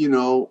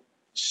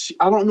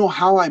I don't know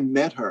how I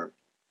met her,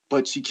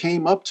 but she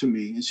came up to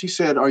me and she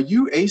said, "Are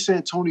you Ace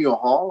Antonio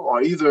Hall?"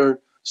 Or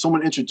either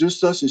someone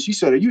introduced us and she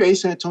said, "Are you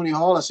Ace Antonio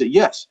Hall?" I said,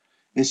 "Yes."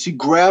 And she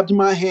grabbed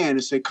my hand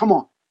and said, "Come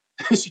on."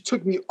 And she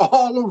took me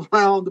all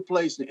around the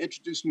place and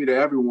introduced me to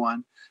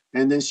everyone.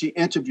 And then she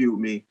interviewed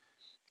me.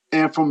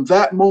 And from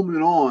that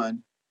moment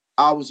on,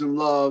 I was in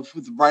love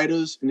with the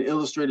writers and the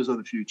illustrators of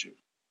the future.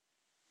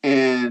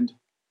 And,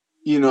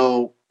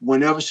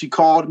 whenever she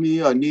called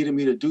me or needed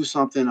me to do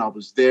something, I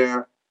was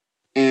there.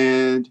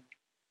 And,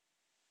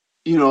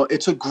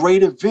 it's a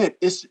great event.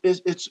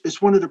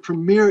 It's one of the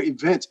premier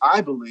events,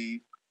 I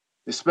believe,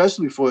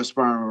 especially for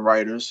aspiring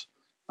writers,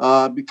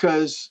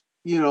 because,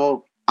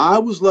 I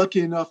was lucky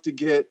enough to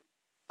get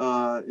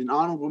an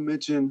honorable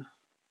mention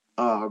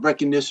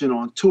recognition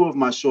on 2 of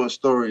my short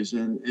stories,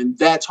 and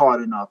that's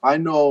hard enough. I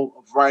know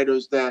of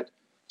writers that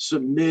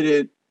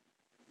submitted,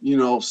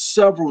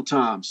 several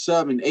times,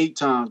 7, 8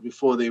 times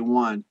before they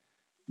won.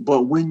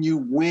 But when you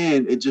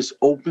win, it just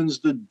opens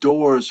the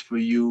doors for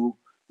you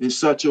in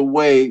such a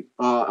way,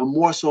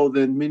 more so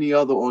than many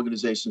other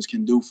organizations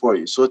can do for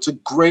you. So it's a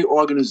great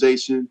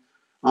organization.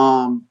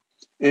 And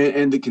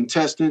the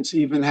contestants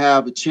even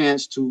have a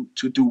chance to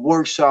do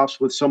workshops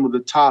with some of the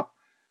top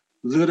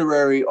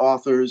literary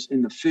authors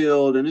in the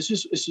field, and it's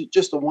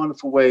just a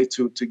wonderful way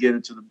to get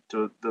into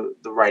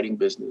the writing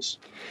business.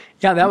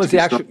 Yeah,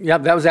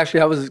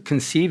 that was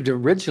conceived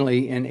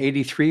originally in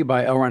 '83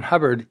 by L. Ron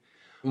Hubbard.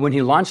 When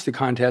he launched the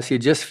contest, he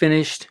had just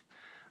finished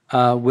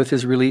with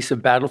his release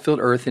of Battlefield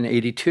Earth in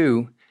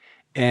 '82,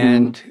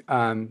 and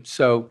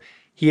so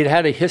he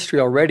had a history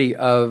already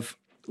of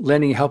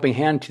lending a helping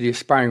hand to the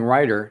aspiring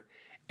writer,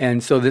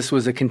 and so this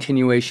was a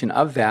continuation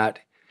of that.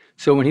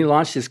 So when he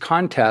launched his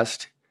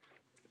contest,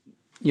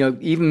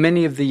 even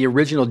many of the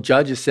original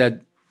judges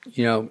said,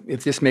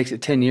 if this makes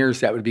it 10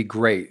 years, that would be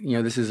great.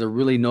 This is a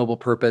really noble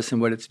purpose in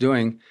what it's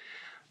doing.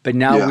 But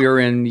now we are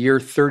in year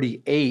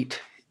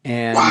 38,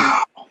 and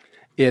wow.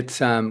 It's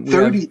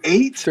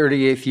 38?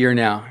 38th year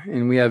now,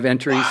 and we have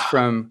entries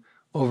from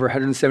over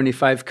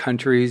 175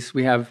 countries.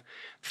 We have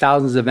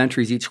thousands of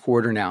entries each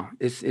quarter now.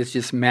 It's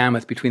just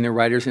mammoth between the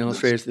writers and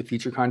illustrators of the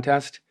feature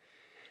contest.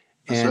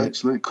 That's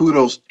excellent.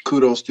 Kudos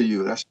to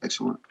you. That's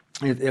excellent.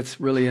 It's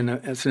really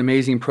it's an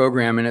amazing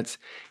program, and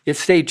it's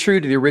stayed true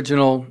to the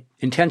original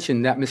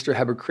intention that Mr.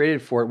 Hubbard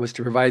created for it, was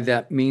to provide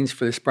that means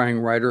for the aspiring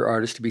writer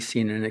artist to be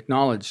seen and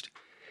acknowledged.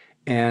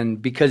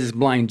 And because it's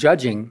blind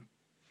judging,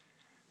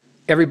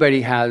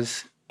 everybody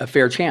has a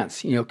fair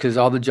chance, because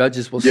all the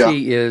judges will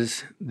see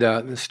is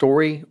the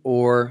story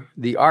or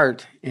the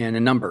art and a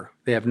number.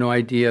 They have no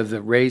idea of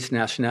the race,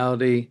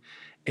 nationality,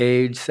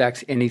 age,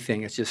 sex,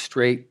 anything. It's just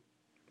straight,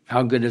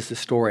 how good is the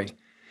story?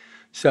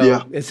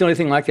 So it's the only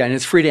thing like that, and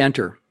it's free to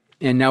enter.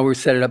 And now we've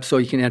set it up so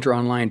you can enter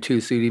online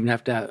too, so you don't even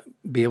have to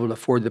be able to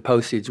afford the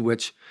postage,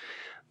 which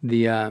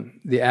the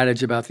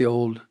adage about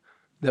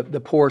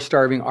the poor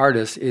starving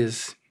artist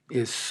is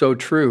so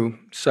true.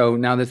 So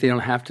now that they don't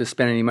have to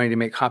spend any money to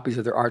make copies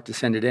of their art to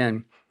send it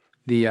in,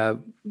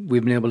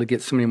 we've been able to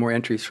get so many more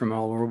entries from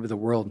all over the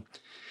world.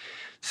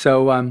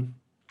 So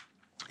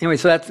anyway,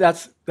 so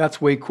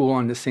that's way cool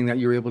on this thing, that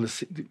you're able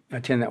to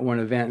attend that one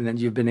event, and then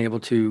you've been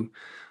able to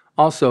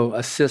also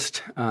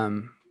assist,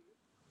 the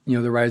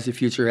Rise of the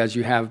Future, as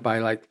you have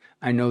by,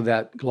 I know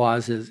that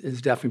GLAWS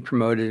is definitely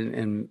promoted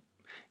and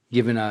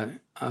given a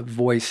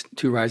voice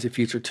to Rise of the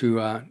Future to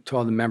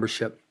all the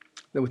membership,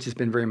 which has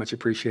been very much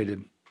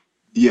appreciated.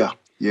 Yeah.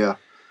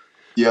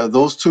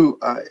 Those two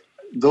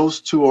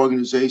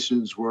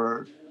organizations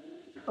were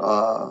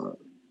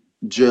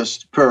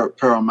just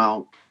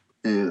paramount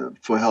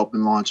for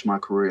helping launch my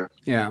career.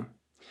 Yeah.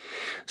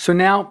 So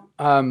now,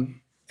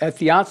 at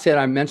the outset,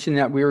 I mentioned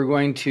that we were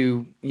going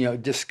to,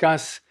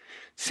 discuss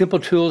simple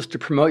tools to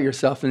promote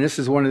yourself, and this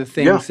is one of the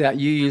things that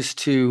you used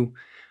to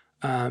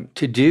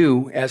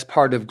do as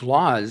part of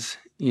GLAWS,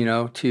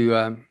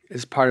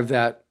 as part of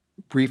that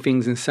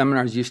briefings and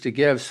seminars you used to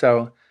give.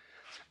 So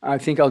I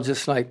think I'll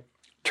just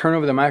turn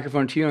over the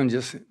microphone to you, and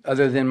just,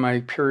 other than my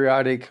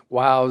periodic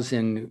wows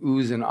and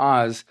oohs and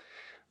ahs,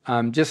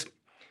 just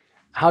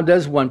how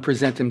does one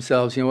present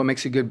themselves? What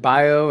makes a good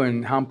bio,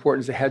 and how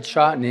important is a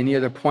headshot, and any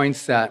other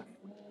points that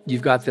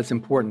you've got that's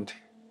important?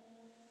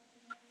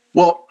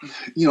 Well,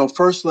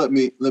 first let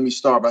me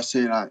start by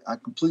saying I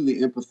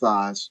completely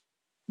empathize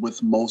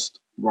with most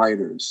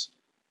writers.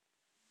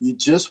 You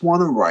just want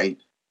to write.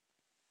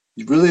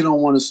 You really don't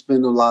want to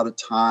spend a lot of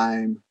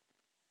time,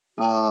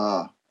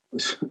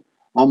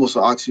 almost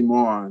an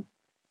oxymoron,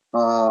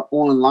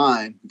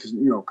 online, because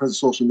of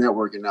social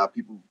networking now,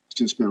 people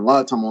can spend a lot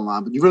of time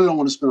online, but you really don't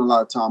want to spend a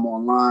lot of time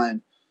online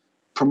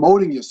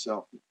promoting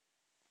yourself.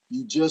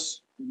 You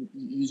just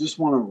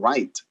want to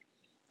write.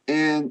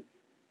 And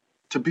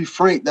to be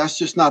frank, that's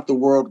just not the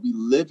world we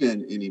live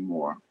in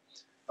anymore.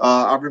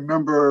 I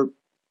remember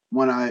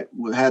when I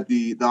had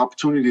the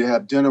opportunity to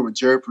have dinner with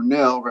Jerry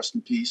Pournelle, rest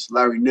in peace,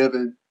 Larry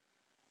Niven,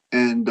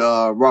 and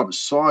Robert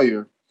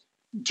Sawyer.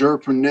 Jerry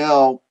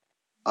Pournelle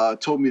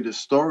told me this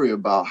story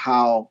about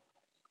how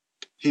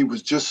he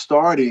was just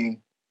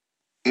starting,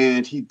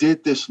 and he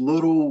did this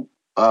little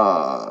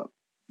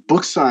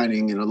book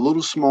signing in a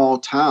little small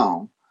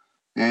town.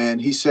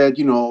 And he said,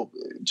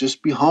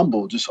 just be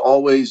humble. Just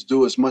always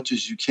do as much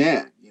as you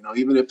can,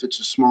 even if it's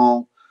a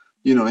small,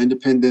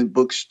 independent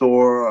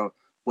bookstore or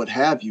what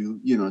have you,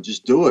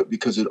 just do it,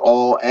 because it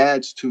all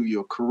adds to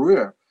your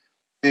career.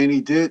 And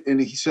he did.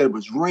 And he said it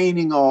was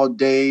raining all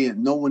day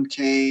and no one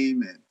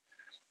came. And,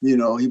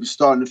 he was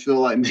starting to feel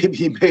like maybe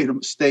he made a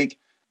mistake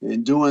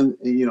in doing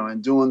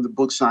the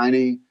book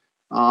signing.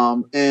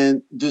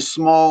 And this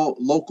small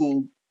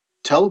local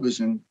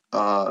television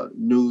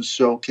news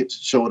show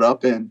showed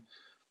up, and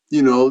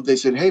they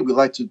said, hey, we'd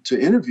like to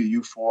interview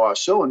you for our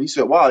show. And he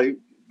said, wow,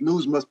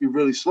 news must be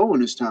really slow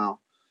in this town.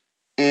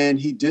 And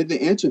he did the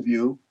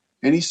interview.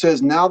 And he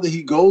says now that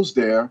he goes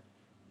there,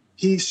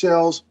 he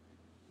sells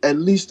at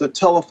least a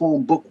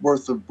telephone book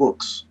worth of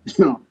books,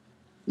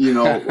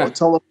 a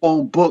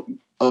telephone book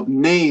of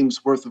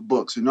names worth of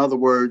books. In other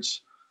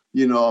words,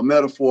 a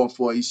metaphor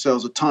for he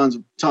sells tons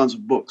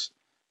of books.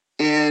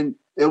 And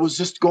it was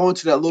just going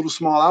to that little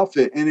small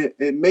outfit. And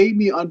it made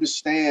me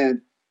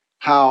understand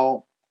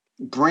how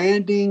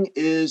branding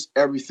is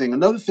everything.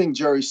 Another thing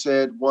Jerry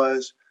said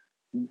was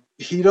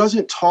he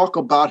doesn't talk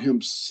about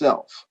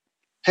himself.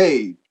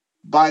 Hey,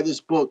 buy this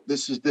book.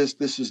 This is this,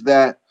 this is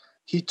that.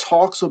 He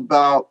talks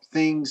about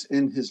things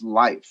in his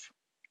life.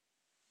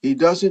 He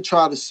doesn't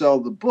try to sell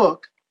the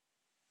book.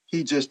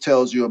 He just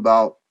tells you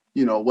about,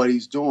 what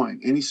he's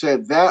doing. And he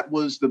said that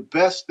was the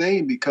best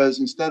thing because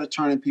instead of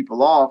turning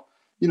people off,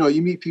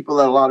 you meet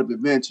people at a lot of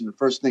events and the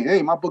first thing,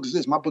 hey, my book is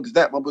this, my book is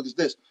that, my book is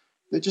this.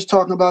 They're just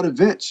talking about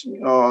events,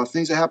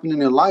 things that happen in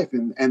their life.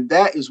 And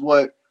that is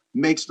what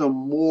makes them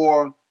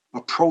more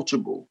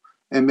approachable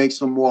and makes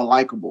them more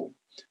likable.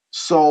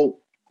 So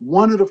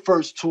one of the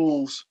first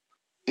tools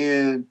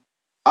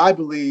I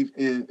believe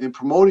in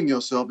promoting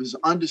yourself is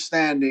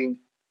understanding,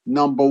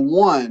 number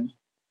one,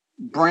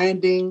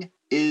 branding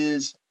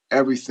is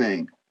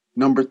everything.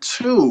 Number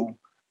two,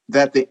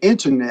 that the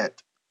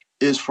internet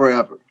is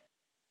forever.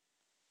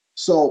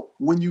 So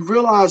when you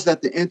realize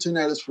that the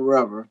internet is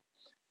forever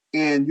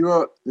and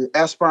you're an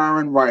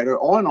aspiring writer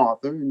or an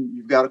author and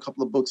you've got a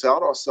couple of books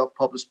out or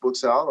self-published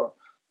books out or,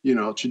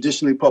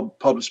 traditionally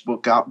published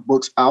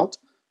books out,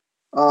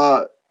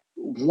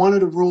 one of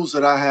the rules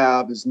that I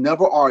have is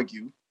never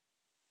argue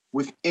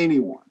with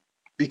anyone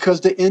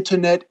because the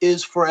internet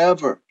is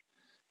forever.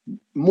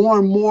 More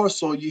and more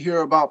so you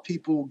hear about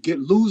people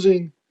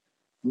losing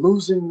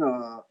money,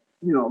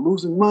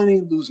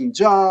 losing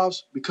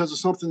jobs because of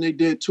something they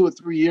did 2 or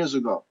 3 years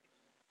ago,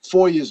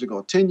 4 years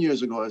ago, 10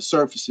 years ago. It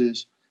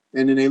surfaces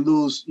and then they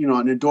lose,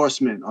 an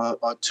endorsement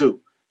or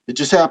two. It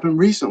just happened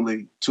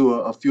recently to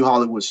a few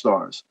Hollywood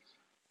stars.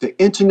 The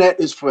internet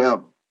is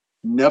forever.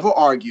 Never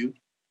argue.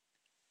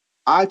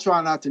 I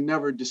try not to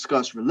never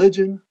discuss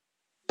religion,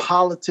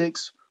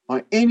 politics,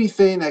 or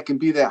anything that can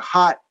be that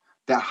hot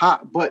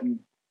button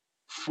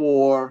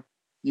for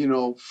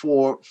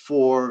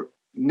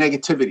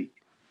negativity.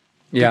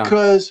 Yeah.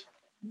 Because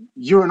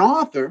you're an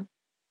author,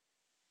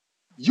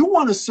 you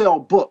want to sell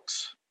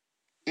books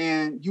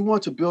and you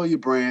want to build your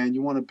brand,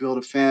 you want to build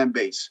a fan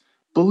base.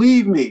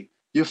 Believe me,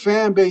 your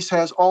fan base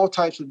has all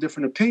types of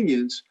different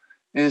opinions.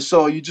 And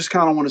so you just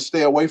kind of want to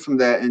stay away from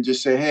that and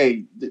just say,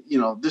 hey,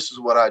 this is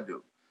what I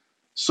do.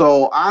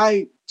 So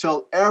I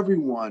tell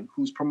everyone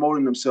who's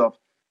promoting themselves,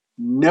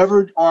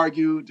 never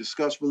argue,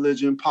 discuss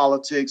religion,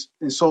 politics,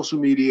 and social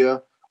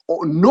media,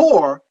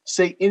 nor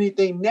say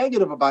anything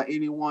negative about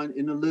anyone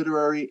in the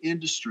literary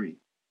industry.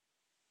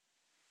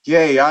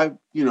 Yay, I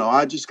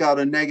just got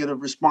a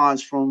negative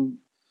response from,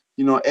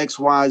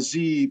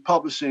 XYZ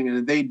Publishing,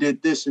 and they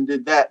did this and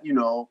did that,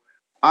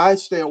 I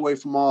stay away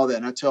from all that.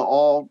 And I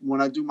tell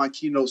when I do my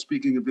keynote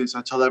speaking events,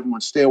 I tell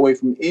everyone, stay away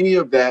from any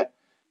of that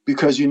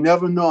because you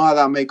never know how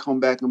that may come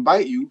back and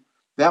bite you.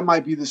 That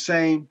might be the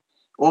same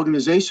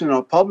organization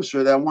or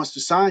publisher that wants to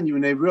sign you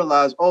and they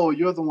realize, oh,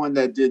 you're the one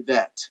that did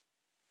that.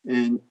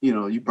 And,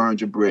 you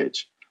burned your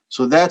bridge.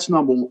 So that's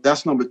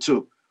number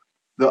two.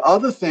 The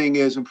other thing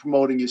is in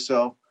promoting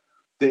yourself,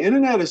 the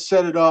internet has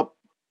set it up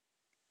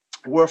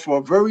where for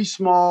a very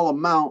small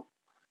amount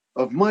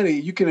of money,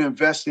 you can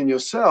invest in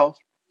yourself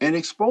and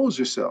expose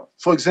yourself.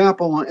 For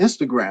example, on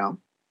Instagram,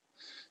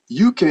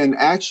 you can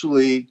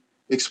actually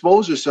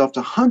expose yourself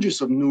to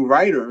hundreds of new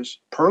writers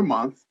per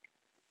month,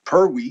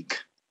 per week,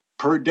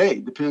 per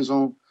day. Depends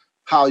on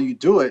how you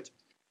do it.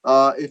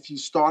 If you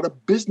start a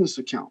business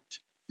account,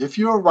 if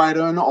you're a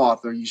writer and an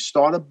author, you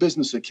start a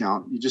business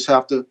account. You just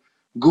have to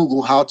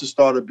Google how to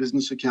start a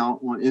business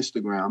account on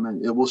Instagram,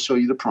 and it will show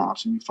you the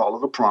prompts, and you follow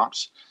the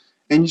prompts,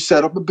 and you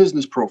set up a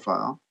business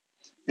profile,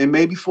 and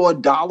maybe for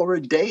 $1 a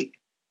day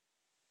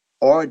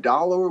or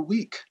 $1 a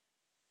week,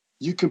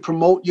 you can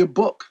promote your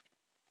book.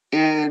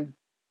 And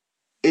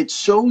it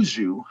shows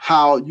you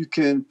how you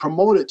can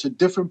promote it to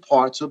different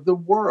parts of the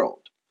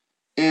world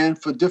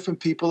and for different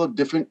people of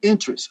different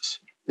interests.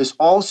 It's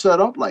all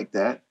set up like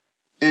that.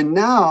 And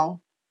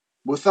now,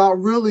 without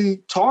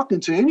really talking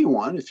to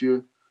anyone, if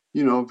you're,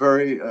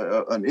 very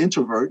an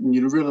introvert and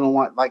you really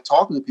don't like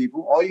talking to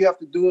people, all you have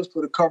to do is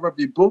put a cover of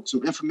your book,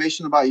 some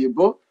information about your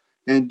book,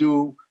 and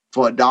do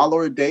for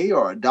 $1 a day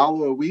or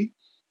 $1 a week,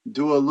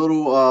 do a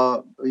little,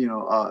 a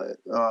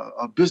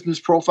business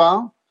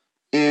profile.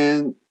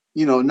 And,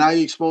 now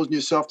you're exposing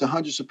yourself to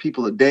hundreds of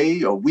people a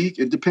day, a week.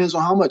 It depends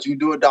on how much. You can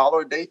do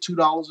 $1 a day,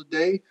 $2 a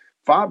day,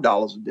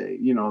 $5 a day.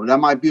 That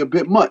might be a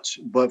bit much,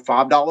 but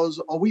 $5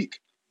 a week.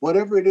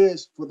 Whatever it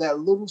is, for that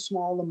little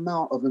small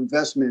amount of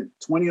investment,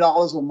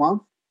 $20 a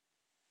month,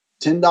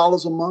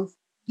 $10 a month,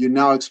 you're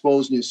now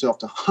exposing yourself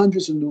to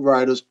hundreds of new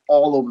writers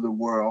all over the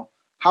world.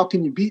 How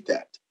can you beat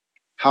that?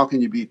 How can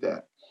you beat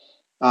that?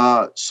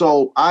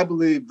 So I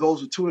believe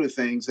those are two of the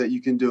things that you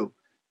can do.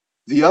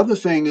 The other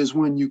thing is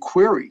when you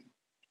query.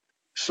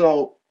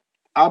 So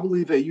I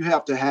believe that you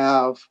have to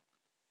have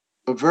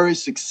a very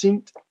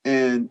succinct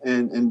and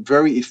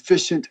very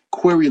efficient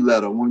query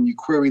letter when you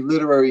query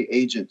literary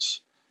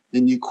agents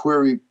and you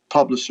query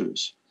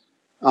publishers.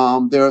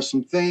 There are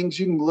some things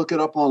you can look it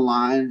up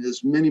online.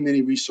 There's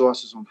many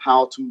resources on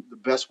the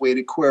best way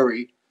to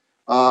query.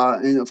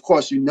 And of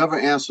course, you never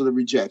answer the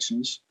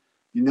rejections.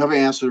 You never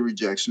answer the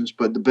rejections,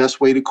 but the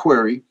best way to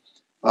query.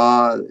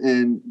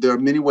 And there are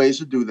many ways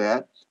to do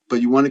that,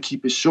 but you want to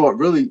keep it short,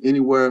 really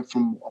anywhere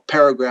from a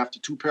paragraph to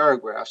 2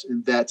 paragraphs,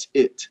 and that's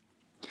it.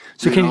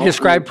 So can you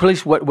describe,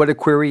 please, what a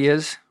query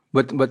is?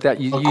 What that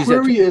you A use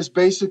query that is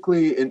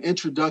basically an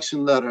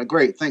introduction letter.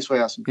 Great, thanks for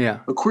asking. Yeah.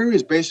 A query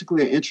is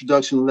basically an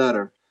introduction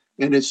letter,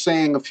 and it's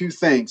saying a few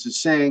things. It's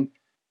saying,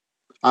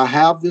 I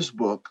have this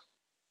book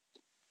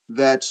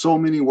that's so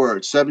many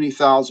words,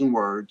 70,000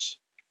 words,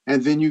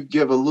 and then you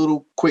give a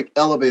little quick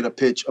elevator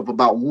pitch of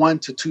about 1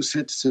 to 2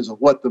 sentences of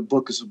what the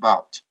book is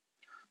about.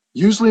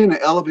 Usually in an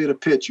elevator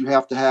pitch, you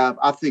have to have,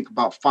 I think,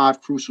 about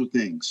 5 crucial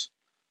things.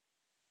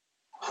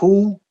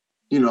 Who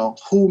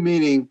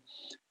meaning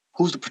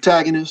who's the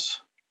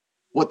protagonist,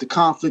 what the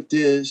conflict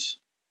is,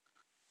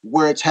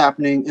 where it's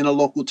happening in a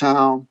local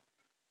town,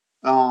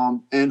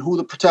 and who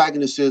the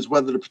protagonist is,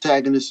 whether the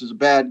protagonist is a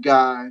bad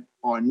guy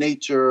or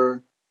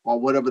nature or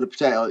whatever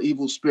the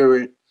evil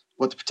spirit,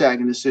 what the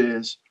protagonist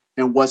is,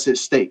 and what's at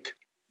stake.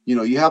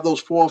 You have those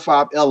 4 or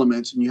 5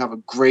 elements, and you have a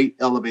great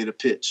elevator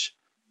pitch.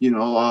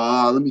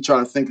 Let me try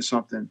to think of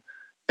something.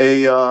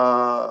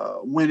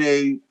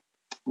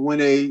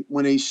 When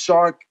a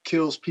shark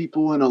kills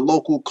people in a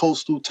local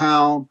coastal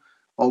town,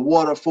 a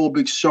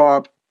waterphobic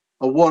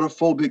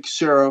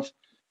sheriff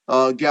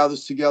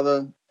gathers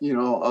together,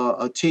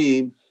 a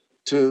team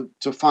to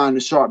find the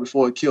shark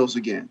before it kills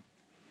again.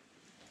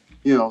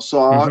 So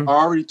I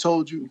already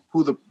told you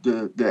who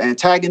the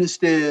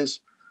antagonist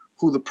is,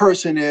 who the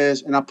person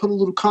is, and I put a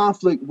little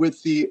conflict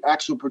with the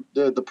actual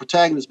the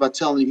protagonist by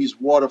telling you he's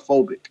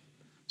waterphobic.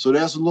 So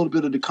there's a little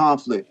bit of the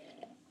conflict.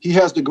 He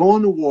has to go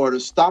in the water,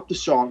 stop the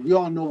shark. We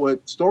all know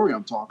what story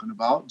I'm talking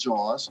about,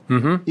 Jaws.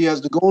 Mm-hmm. He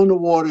has to go in the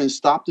water and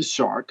stop the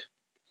shark,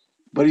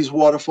 but he's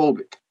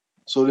waterphobic.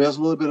 So there's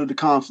a little bit of the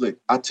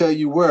conflict. I tell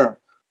you where,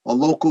 a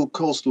local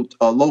coastal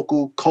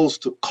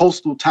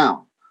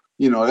town.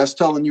 That's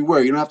telling you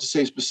where. You don't have to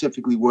say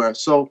specifically where.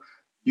 So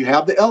you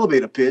have the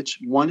elevator pitch,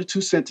 1 to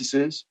 2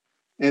 sentences,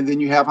 and then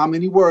you have how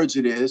many words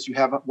it is. You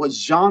have what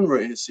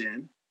genre it's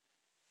in.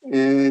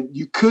 And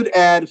you could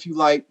add, if you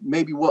like,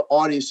 maybe what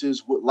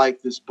audiences would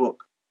like this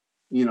book.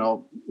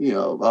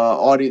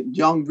 Audience,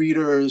 young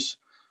readers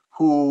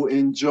who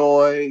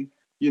enjoy,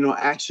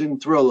 action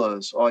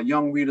thrillers, or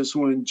young readers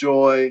who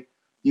enjoy,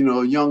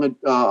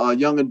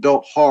 young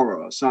adult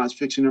horror, science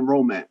fiction, and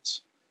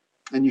romance.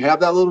 And you have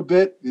that little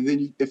bit, and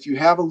then if you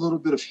have a little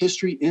bit of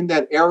history in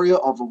that area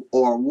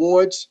or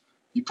awards,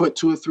 you put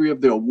 2 or 3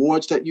 of the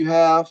awards that you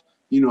have.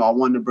 I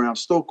won the Bram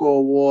Stoker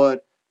Award.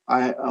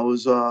 I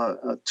was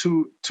a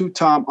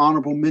two-time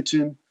honorable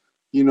mention.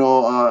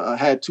 I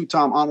had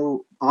 2-time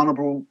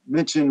honorable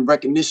mention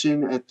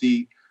recognition at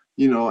the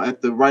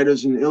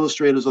Writers and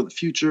Illustrators of the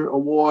Future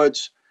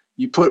Awards.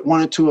 You put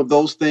 1 or 2 of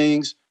those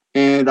things,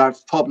 and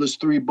I've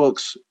published 3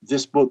 books,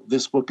 this book,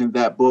 and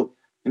that book,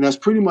 and that's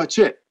pretty much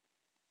it.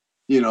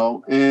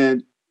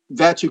 And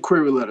that's your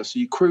query letter. So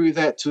you query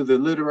that to the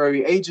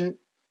literary agent,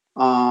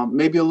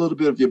 maybe a little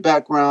bit of your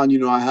background.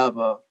 I have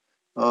a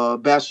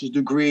bachelor's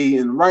degree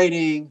in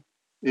writing,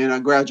 and I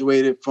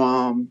graduated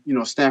from,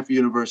 Stanford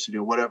University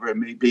or whatever it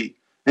may be.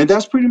 And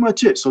that's pretty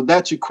much it. So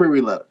that's your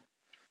query letter.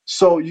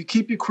 So you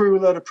keep your query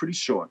letter pretty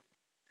short.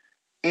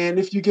 And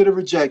if you get a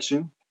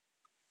rejection,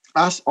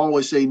 I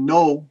always say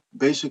no,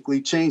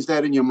 basically change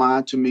that in your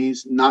mind to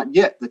means not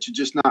yet, that you're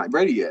just not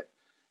ready yet.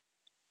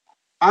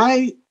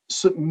 I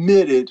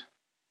submitted,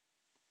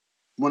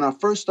 when I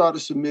first started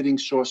submitting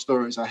short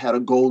stories, I had a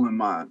goal in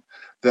mind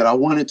that I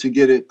wanted to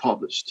get it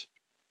published.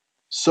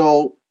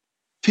 So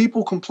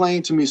people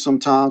complain to me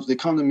sometimes. They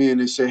come to me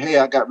and they say, hey,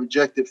 I got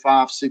rejected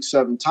 5, 6,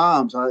 7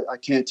 times. I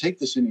can't take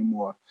this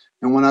anymore.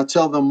 And when I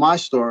tell them my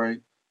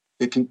story,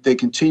 they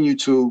continue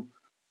to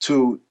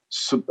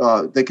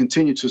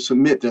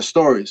submit their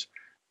stories.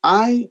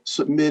 I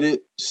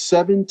submitted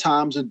 7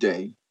 times a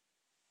day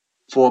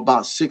for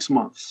about 6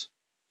 months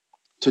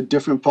to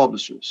different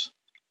publishers.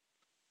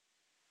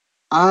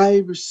 I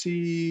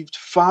received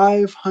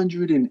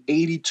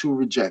 582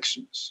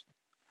 rejections.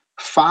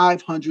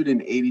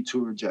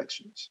 582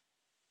 rejections,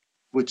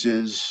 which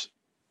is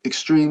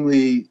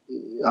extremely,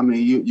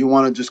 you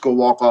want to just go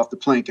walk off the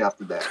plank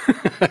after that.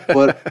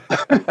 But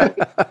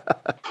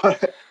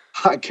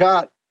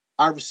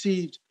I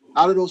received,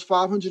 out of those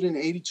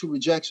 582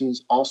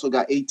 rejections, also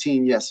got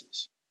 18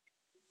 yeses.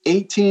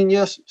 18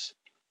 yeses.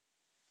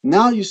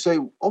 Now you say,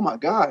 oh my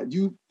God,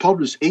 you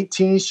published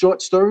 18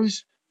 short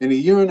stories? In a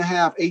year and a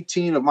half,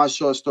 18 of my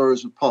short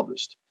stories were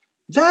published.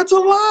 That's a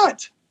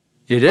lot.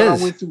 It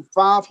is. I went through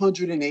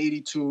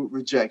 582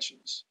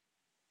 rejections.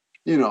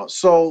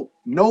 So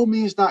no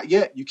means not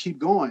yet. You keep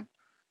going.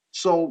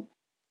 So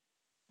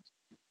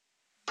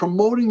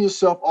promoting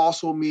yourself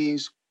also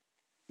means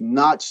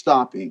not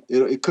stopping.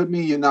 It could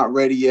mean you're not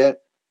ready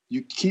yet.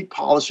 You keep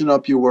polishing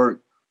up your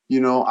work.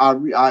 I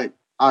read.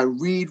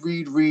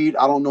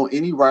 I don't know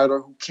any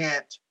writer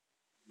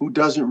who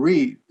doesn't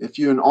read. If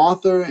you're an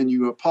author and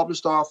you're a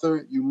published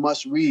author, you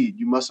must read.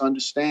 You must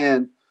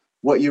understand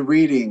what you're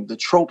reading, the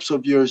tropes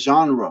of your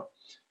genre.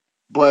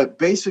 But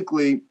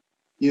basically,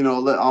 I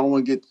don't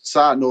want to get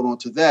side note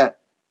onto that.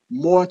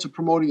 More to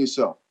promoting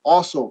yourself.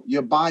 Also,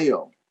 your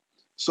bio.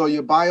 So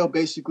your bio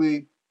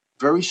basically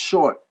very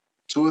short,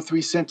 2 or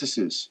 3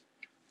 sentences.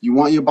 You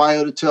want your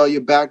bio to tell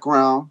your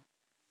background,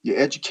 your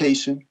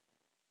education,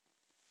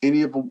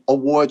 any of the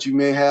awards you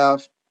may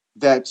have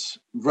that's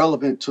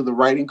relevant to the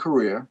writing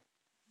career,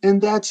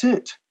 and that's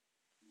it.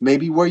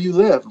 Maybe where you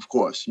live, of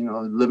course. I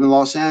live in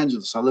Los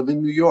Angeles. I live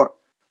in New York,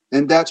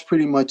 and that's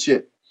pretty much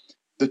it.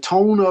 The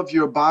tone of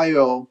your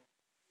bio,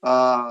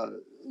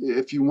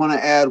 if you want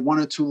to add 1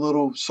 or 2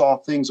 little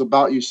soft things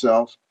about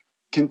yourself,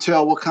 can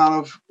tell what kind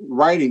of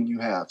writing you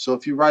have. So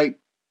if you write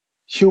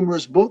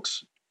humorous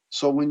books,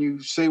 so when you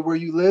say where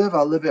you live,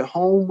 I live at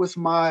home with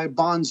my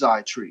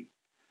bonsai tree.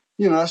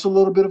 That's a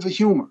little bit of a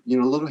humor, a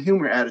little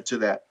humor added to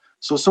that.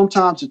 So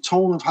sometimes the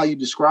tone of how you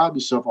describe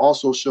yourself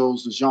also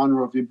shows the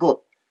genre of your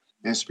book.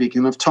 And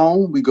speaking of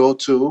tone, we go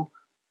to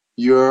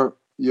your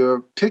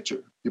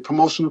picture, your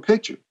promotional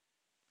picture.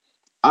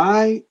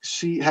 I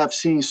have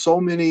seen so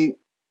many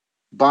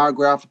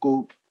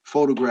biographical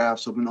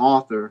photographs of an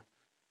author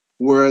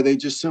where they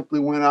just simply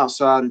went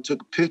outside and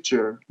took a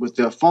picture with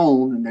their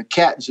phone and their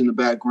cat is in the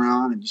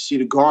background and you see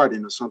the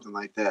garden or something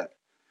like that.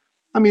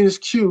 I mean, it's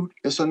cute.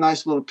 It's a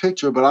nice little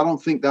picture, but I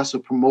don't think that's a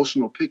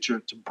promotional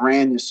picture to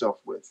brand yourself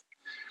with.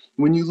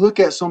 When you look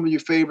at some of your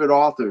favorite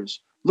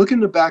authors, look in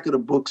the back of the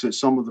books at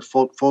some of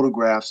the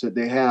photographs that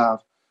they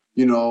have,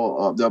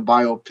 their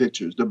bio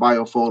pictures, their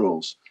bio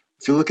photos.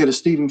 If you look at a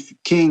Stephen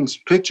King's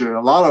picture,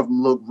 a lot of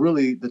them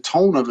the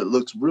tone of it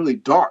looks really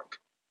dark.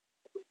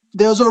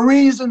 There's a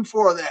reason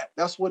for that.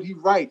 That's what he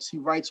writes. He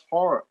writes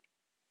horror.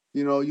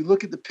 You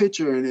look at the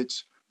picture and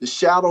it's the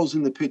shadows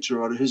in the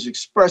picture or his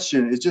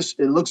expression. It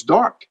looks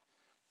dark,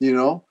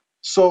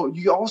 So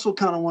you also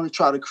kind of want to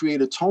try to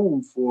create a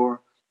tone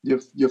for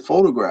your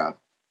photograph.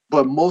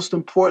 But most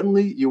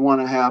importantly, you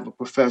want to have a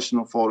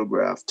professional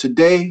photograph.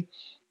 Today,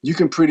 you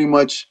can pretty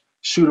much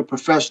shoot a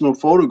professional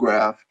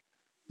photograph,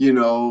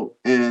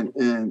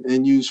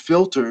 and use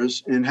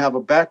filters and have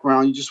a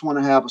background. You just want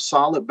to have a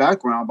solid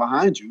background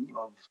behind you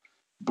of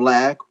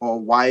black or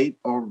white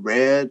or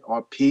red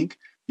or pink.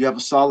 You have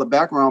a solid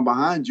background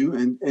behind you,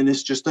 and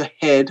it's just a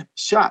head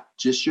shot,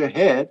 just your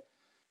head.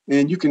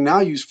 And you can now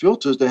use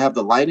filters to have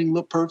the lighting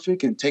look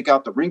perfect and take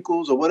out the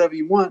wrinkles or whatever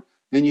you want,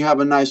 and you have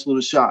a nice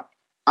little shot.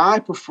 I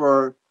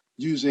prefer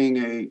using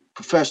a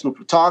professional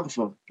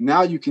photographer.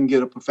 Now you can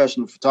get a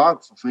professional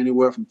photographer for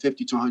anywhere from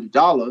 $50 to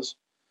 $100,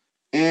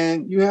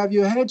 and you have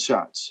your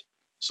headshots.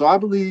 So I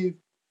believe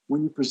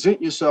when you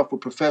present yourself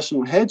with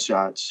professional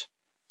headshots,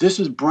 this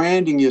is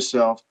branding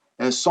yourself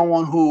as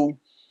someone who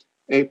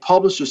a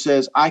publisher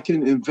says, I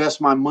can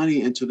invest my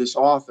money into this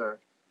author,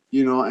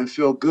 and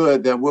feel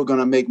good that we're going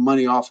to make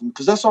money off them.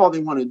 Because that's all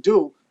they want to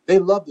do. They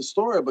love the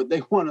story, but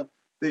they want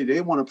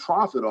to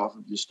profit off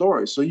of your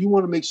story. So you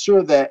want to make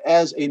sure that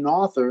as an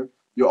author,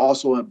 you're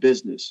also a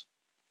business.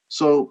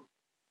 So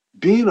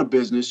being a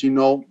business,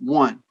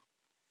 1,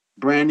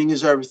 branding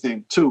is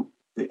everything. 2,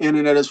 the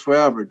internet is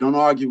forever. Don't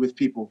argue with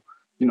people.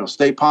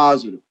 Stay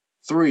positive.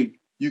 3,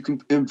 you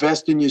can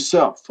invest in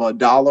yourself for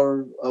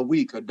 $1 a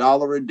week,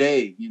 $1 a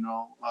day.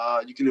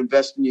 You can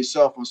invest in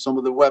yourself on some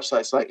of the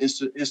websites like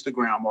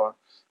Instagram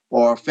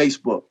or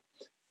Facebook.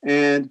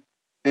 And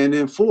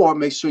then 4,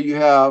 make sure you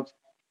have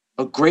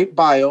a great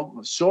bio,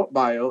 a short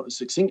bio, a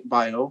succinct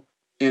bio,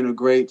 and a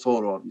great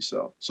photo of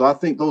yourself. So I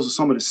think those are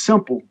some of the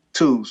simple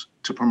tools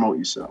to promote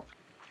yourself.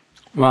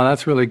 Wow,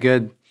 that's really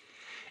good.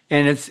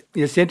 And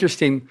it's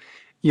interesting.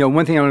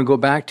 One thing I want to go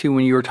back to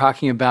when you were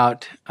talking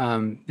about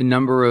the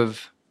number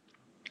of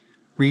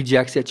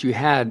rejects that you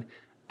had,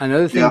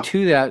 another thing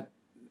too that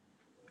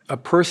a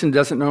person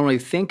doesn't normally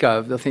think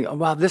of, they'll think, oh,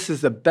 wow, this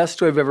is the best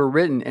story I've ever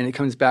written, and it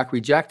comes back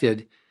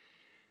rejected.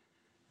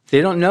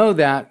 They don't know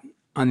that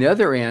on the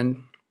other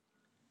end,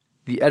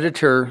 the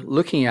editor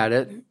looking at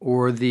it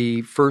or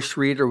the first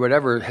read or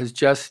whatever has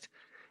just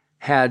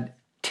had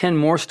 10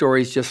 more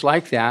stories just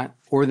like that,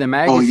 or the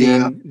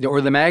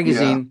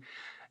magazine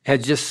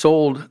had just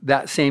sold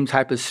that same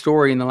type of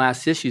story in the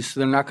last issue, so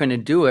they're not going to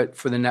do it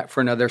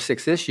for another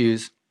 6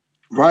 issues.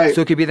 Right.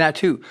 So it could be that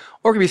too,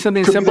 or it could be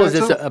something simple as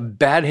just a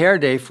bad hair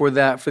day for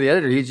the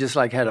editor. He just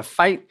had a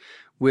fight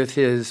with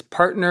his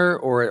partner,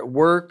 or at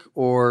work,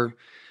 or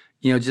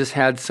just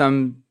had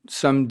some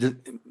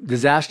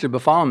disaster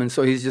befall him, and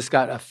so he's just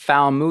got a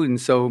foul mood.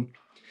 And so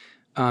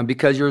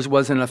because yours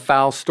wasn't a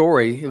foul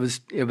story, it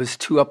was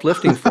too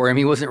uplifting for him.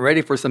 He wasn't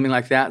ready for something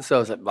like that. So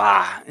it's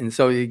like, and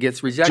so he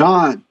gets rejected.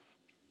 John,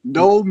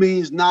 no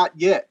means not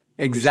yet.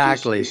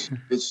 Exactly.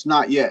 It's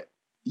not yet.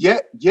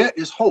 Yet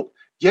is hope.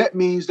 Yet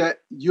means that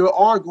you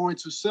are going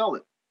to sell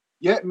it.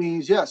 Yet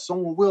means, yes,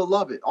 someone will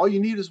love it. All you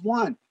need is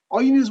one. All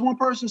you need is one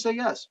person to say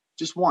yes.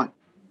 Just one.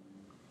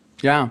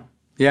 Yeah.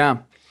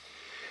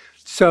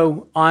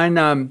 So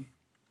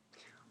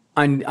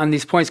on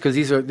these points, because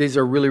these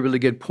are really, really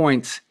good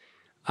points.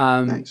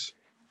 Thanks.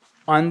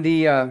 On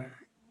the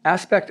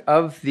aspect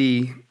of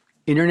the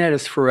internet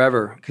is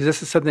forever, because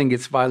this is something that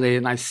gets violated,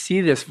 and I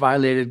see this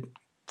violated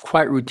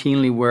quite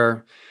routinely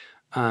where,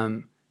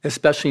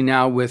 especially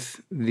now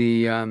with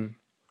the,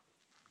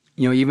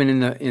 even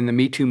in the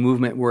Me Too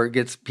movement where it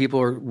gets,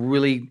 people are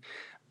really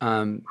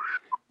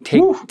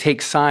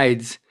take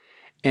sides.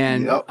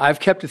 And Yep. I've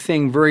kept the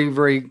thing very,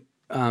 very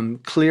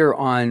clear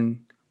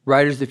on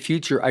Writers of the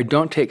Future. I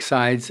don't take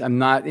sides. I'm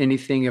not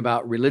anything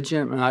about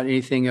religion. I'm not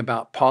anything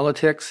about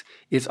politics.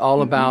 It's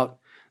all about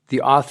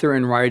the author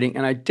and writing.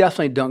 And I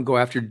definitely don't go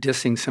after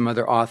dissing some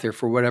other author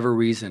for whatever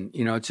reason.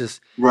 It's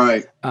just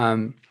Right.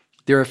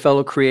 they're a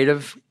fellow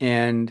creative.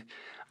 And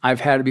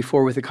I've had it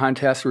before with a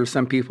contest where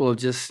some people have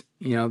just,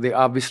 they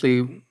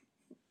obviously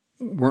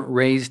weren't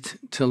raised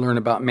to learn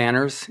about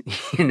manners.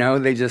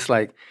 They just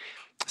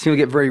seem to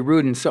get very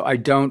rude. And so I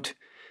don't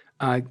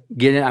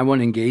get in. I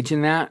won't engage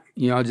in that.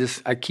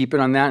 I keep it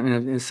on that.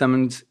 And if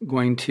someone's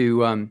going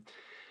to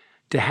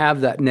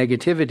have that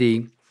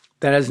negativity,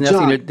 that has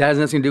nothing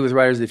to do with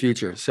Writers of the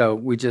Future.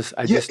 So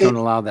I just don't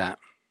allow that.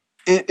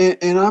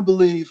 And I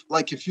believe,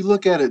 if you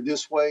look at it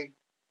this way,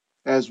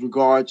 as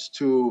regards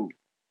to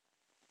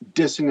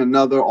dissing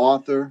another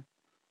author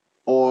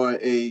or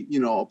a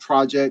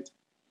project,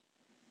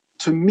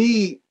 to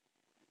me,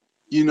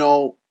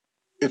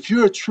 if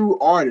you're a true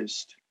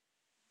artist,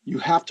 you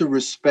have to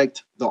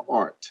respect the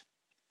art.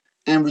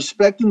 And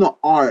respecting the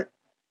art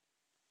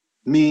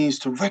means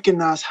to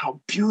recognize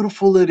how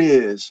beautiful it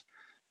is,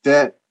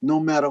 that no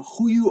matter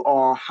who you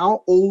are,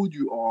 how old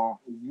you are,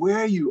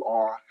 where you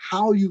are,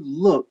 how you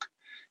look,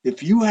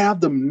 if you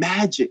have the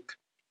magic,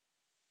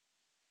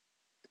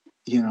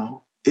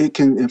 it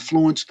can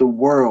influence the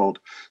world.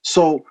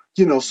 So,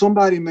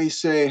 somebody may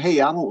say,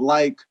 hey, I don't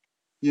like,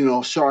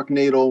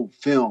 Sharknado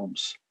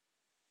films.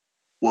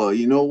 Well,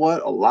 you know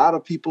what? A lot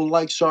of people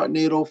like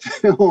Sharknado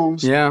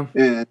films. Yeah.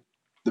 And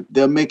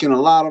they're making a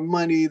lot of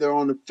money. They're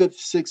on the 5th,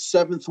 6th,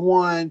 7th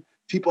one.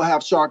 People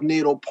have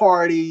Sharknado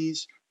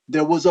parties.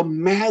 There was a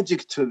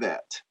magic to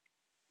that.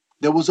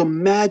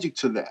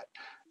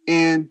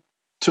 And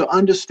to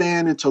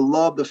understand and to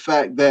love the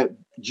fact that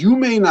you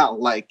may not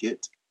like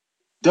it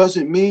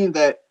doesn't mean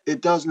that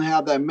it doesn't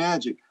have that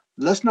magic.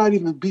 Let's not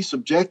even be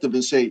subjective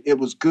and say it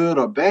was good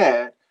or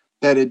bad,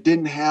 that it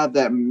didn't have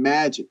that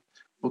magic.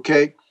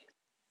 Okay?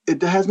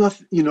 It has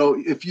nothing,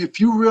 if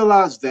you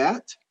realize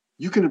that,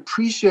 you can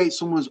appreciate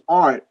someone's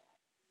art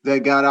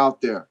that got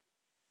out there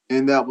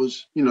and that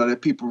was,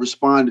 that people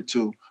responded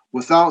to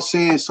without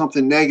saying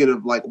something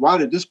negative like, why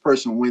did this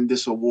person win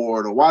this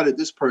award? Or why did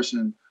this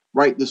person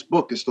write this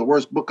book? It's the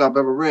worst book I've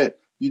ever read.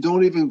 You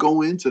don't even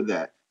go into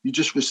that. You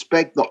just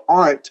respect the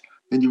art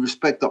and you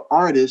respect the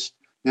artist.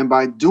 And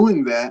by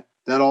doing that,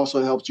 that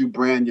also helps you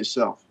brand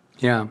yourself.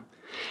 Yeah.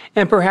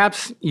 And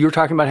perhaps you were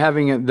talking about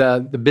having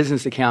the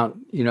business account,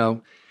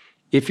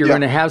 if you're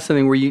going to have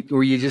something where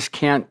you just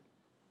can't,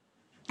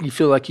 you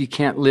feel like you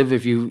can't live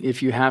if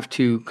you have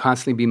to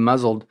constantly be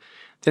muzzled,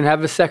 then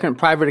have a second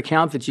private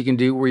account that you can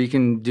do where you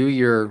can do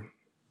your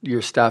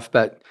stuff.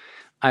 But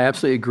I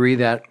absolutely agree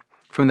that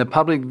from the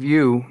public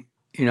view,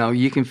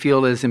 you can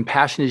feel as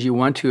impassioned as you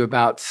want to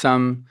about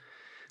some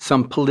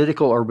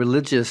political or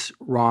religious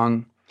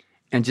wrong,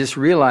 and just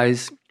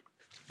realize,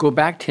 go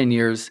back 10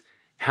 years,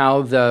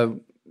 how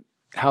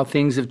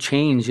things have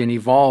changed and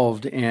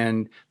evolved,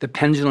 and the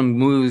pendulum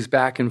moves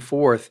back and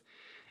forth.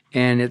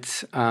 And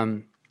it's,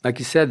 like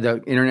you said,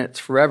 the internet's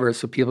forever.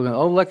 So people go,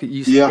 oh, look, 8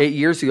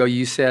 years ago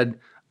you said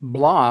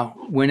blah,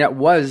 when it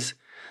was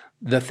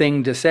the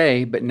thing to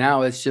say, but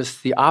now it's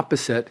just the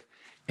opposite.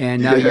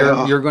 And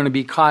now you're going to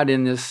be caught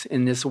in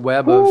this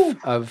web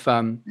of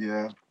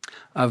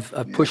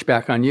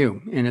pushback on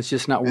you. And it's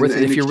just not worth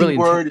it if you're really...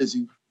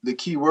 The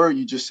key word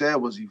you just said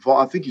was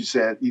evolve. I think you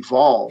said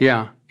evolve.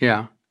 Yeah.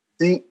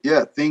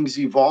 Things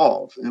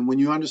evolve. And when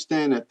you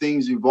understand that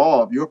things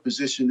evolve, your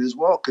position as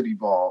well could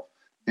evolve.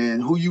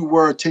 And who you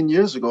were 10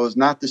 years ago is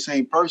not the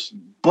same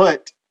person.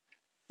 But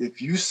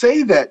if you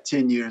say that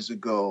 10 years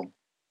ago,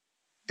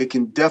 it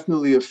can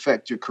definitely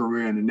affect your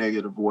career in a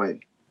negative way.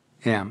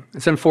 Yeah.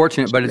 It's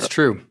unfortunate, but it's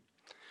true.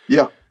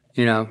 Yeah.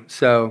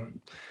 So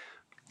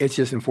it's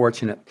just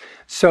unfortunate.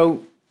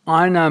 So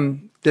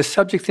on the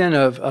subject then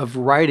of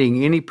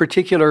writing, any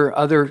particular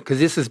other, because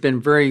this has been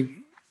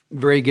very,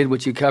 very good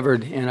what you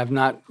covered, and I've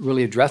not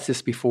really addressed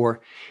this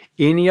before.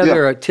 Any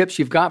other tips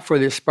you've got for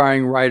the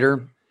aspiring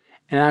writer?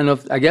 And I don't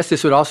know I guess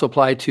this would also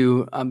apply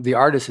to the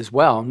artist as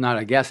well. Not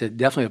I guess, it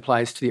definitely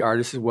applies to the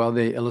artist as well,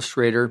 the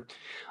illustrator,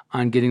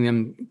 on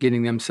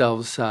getting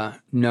themselves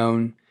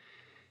known.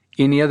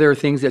 Any other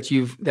things that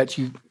you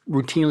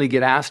routinely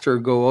get asked or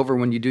go over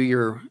when you do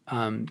your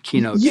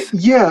keynotes?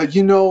 Yeah,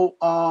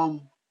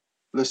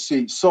 let's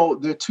see. So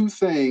there are two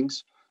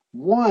things.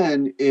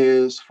 One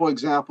is, for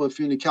example, if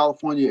you're in the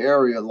California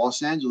area,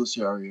 Los Angeles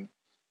area,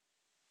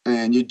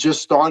 and you're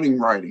just starting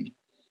writing,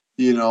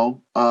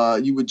 you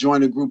would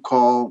join a group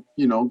called,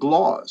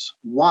 GLAWS.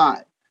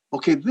 Why?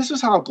 Okay, this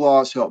is how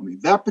GLAWS helped me.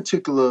 That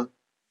particular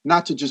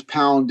not to just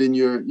pound in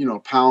your,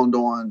 pound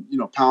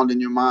in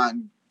your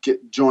mind,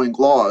 join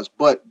laws,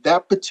 but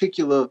that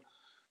particular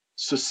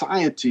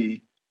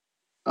society,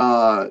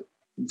 uh,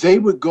 they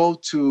would go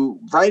to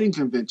writing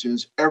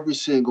conventions every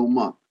single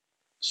month.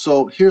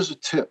 So here's a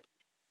tip.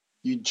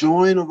 You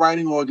join a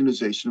writing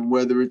organization,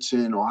 whether it's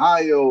in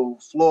Ohio,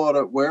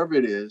 Florida, wherever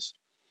it is,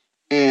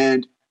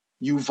 and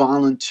you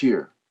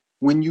volunteer.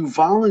 When you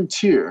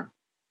volunteer,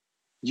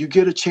 you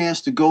get a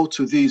chance to go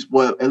to these,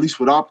 well, at least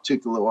with our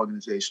particular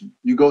organization,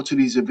 you go to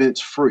these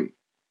events free.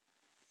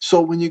 So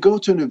when you go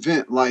to an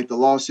event like the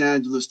Los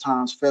Angeles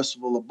Times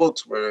Festival of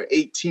Books, where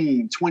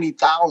 18,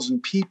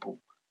 20,000 people,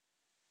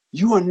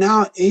 you are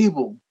now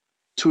able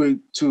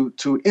to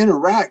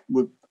interact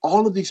with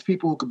all of these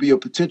people who could be your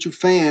potential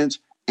fans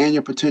and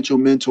your potential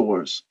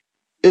mentors.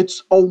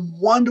 It's a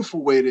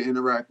wonderful way to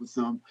interact with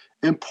them.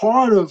 And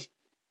part of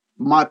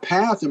my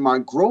path and my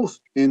growth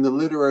in the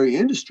literary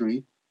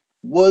industry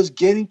was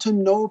getting to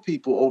know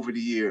people over the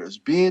years,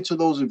 being to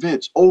those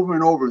events over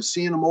and over,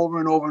 seeing them over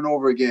and over and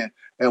over again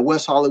at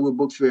West Hollywood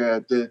Book Fair,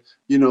 at the,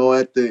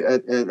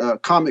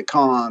 at Comic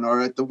Con, or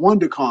at the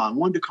WonderCon.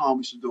 WonderCon we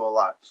used to do a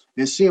lot,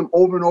 and see them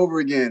over and over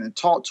again and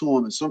talk to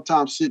them, and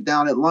sometimes sit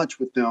down at lunch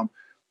with them.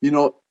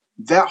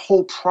 That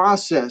whole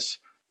process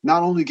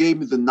not only gave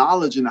me the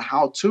knowledge and the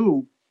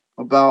how-to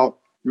about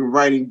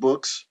writing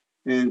books,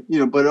 and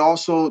but it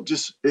also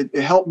just it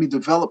helped me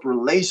develop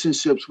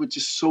relationships, which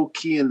is so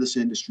key in this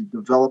industry,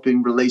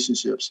 developing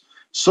relationships.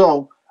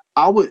 So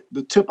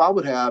the tip I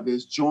would have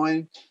is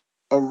join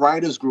a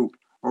writers group,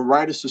 a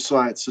writers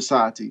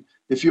society.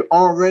 If you're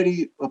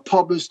already a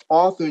published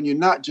author and you're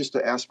not just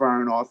an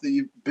aspiring author,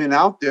 you've been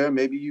out there,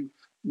 maybe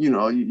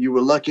you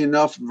were lucky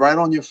enough right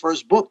on your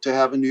first book to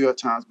have a New York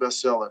Times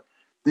bestseller.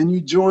 Then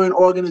you join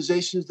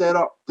organizations that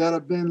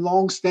have been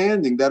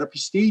long-standing, that are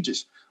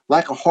prestigious,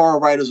 like a Horror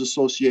Writers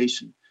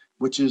Association,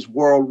 which is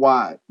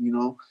worldwide,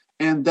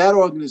 and that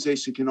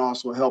organization can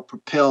also help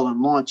propel and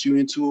launch you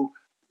into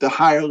the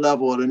higher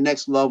level or the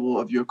next level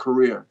of your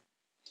career.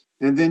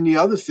 And then the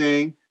other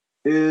thing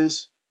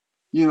is,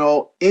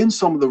 in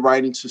some of the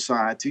writing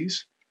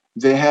societies,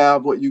 they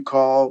have what you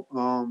call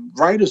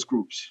writers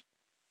groups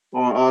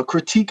or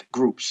critique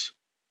groups.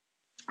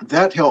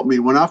 That helped me.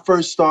 When I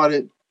first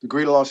started the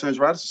Greater Los Angeles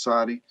Writers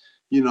Society,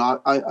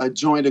 I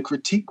joined a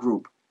critique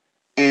group.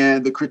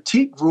 And the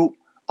critique group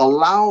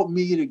allowed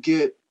me to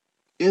get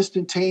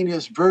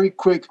instantaneous, very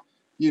quick,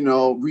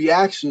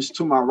 reactions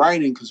to my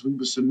writing, because we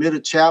would submit a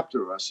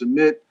chapter or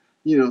submit,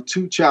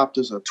 2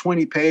 chapters or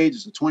 20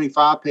 pages or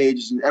 25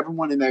 pages, and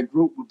everyone in that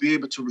group would be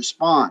able to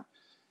respond.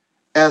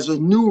 As a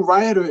new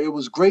writer, it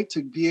was great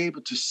to be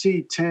able to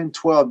see 10,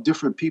 12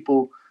 different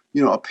people,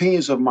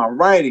 opinions of my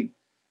writing.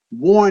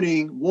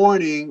 Warning,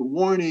 warning,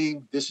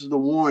 warning. This is the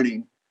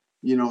warning.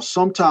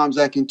 Sometimes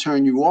that can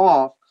turn you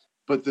off.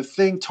 But the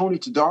thing Tony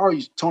and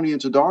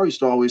Tadaro used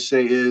to always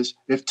say is,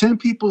 if 10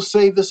 people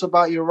say this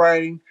about your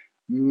writing,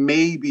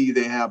 maybe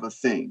they have a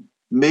thing.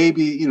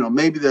 Maybe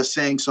they're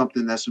saying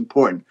something that's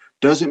important.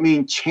 Doesn't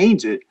mean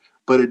change it,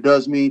 but it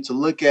does mean to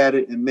look at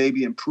it and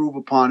maybe improve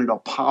upon it or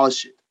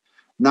polish it.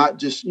 Not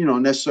just,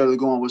 necessarily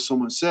going with what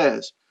someone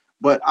says.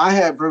 But I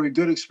had very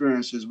good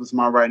experiences with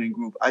my writing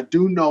group. I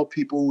do know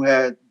people who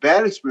had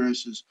bad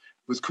experiences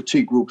with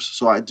critique groups.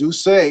 So I do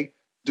say,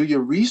 do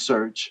your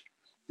research,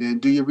 and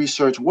do your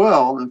research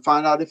well, and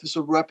find out if it's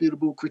a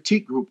reputable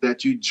critique group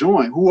that you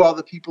join. Who are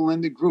the people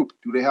in the group?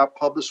 Do they have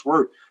published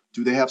work?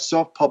 Do they have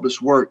self-published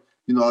work?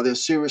 Are they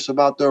serious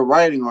about their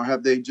writing, or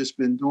have they just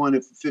been doing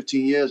it for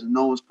 15 years and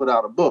no one's put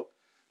out a book?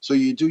 So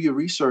you do your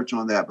research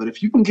on that. But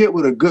if you can get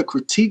with a good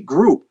critique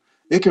group,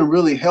 it can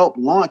really help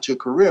launch your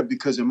career.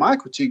 Because in my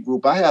critique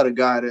group, I had a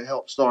guy that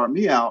helped start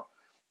me out.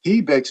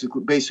 He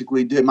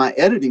basically did my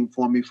editing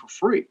for me for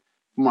free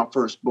for my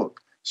first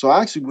book. So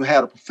I actually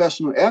had a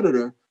professional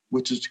editor,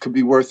 which could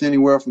be worth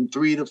anywhere from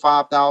 $3,000 to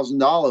 $5,000,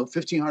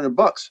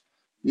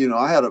 $1,500.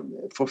 I had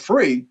for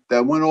free,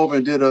 that went over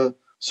and did a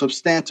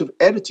substantive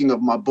editing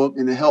of my book,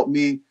 and it helped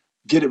me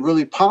get it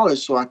really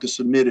polished so I could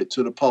submit it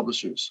to the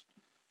publishers.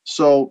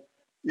 So,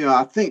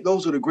 I think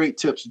those are the great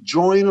tips.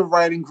 Join a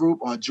writing group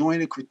or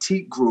join a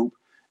critique group,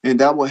 and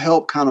that will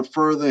help kind of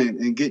further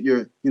and get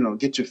your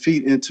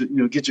feet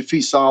into, get your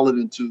feet solid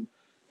into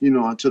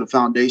the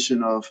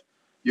foundation of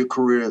your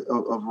career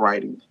of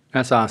writing.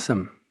 That's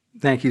awesome.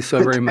 Thank you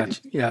so very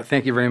much. Yeah,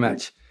 thank you very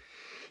much.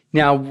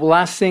 Now,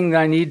 last thing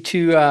that I need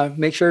to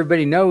make sure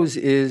everybody knows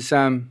is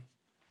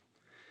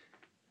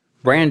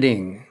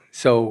branding.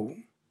 So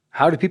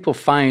how do people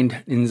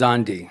find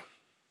Nzandi?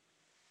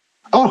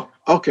 Oh,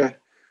 okay.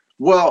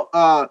 Well,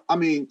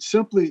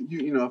 simply,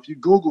 if you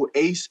Google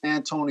Ace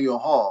Antonio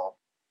Hall,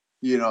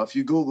 if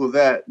you Google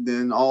that,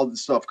 then all the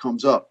stuff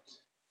comes up.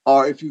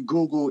 Or if you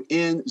Google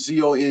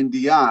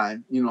Nzondi,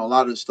 a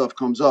lot of the stuff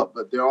comes up.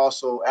 But there are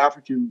also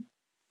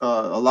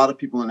a lot of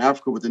people in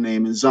Africa with the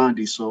name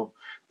Nzandi. So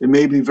it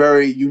may be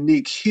very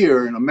unique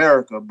here in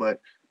America,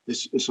 but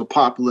it's a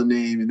popular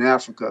name in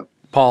Africa.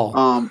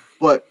 Paul.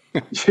 But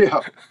yeah,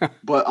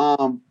 but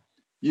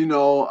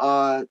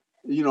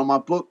my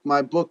book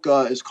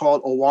is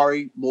called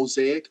Oware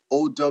Mosaic,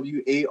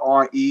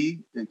 Oware.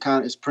 It kind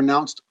of is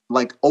pronounced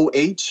like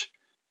OHWAREEE,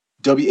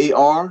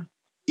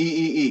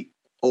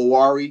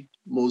 Oware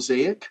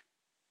Mosaic.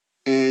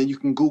 And you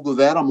can Google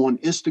that. I'm on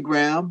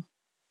Instagram.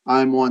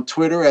 I'm on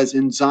Twitter as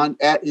at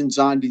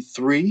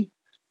Nzandi3.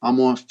 I'm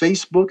on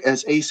Facebook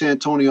as Ace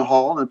Antonio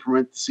Hall in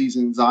parentheses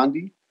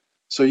Nzandi.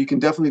 So you can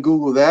definitely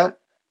Google that.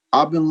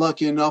 I've been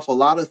lucky enough. A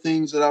lot of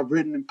things that I've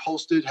written and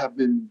posted have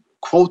been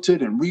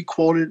quoted and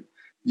requoted.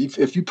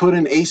 If you put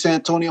in Ace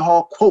Antonio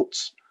Hall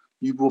quotes,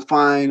 you will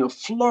find a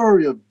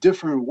flurry of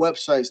different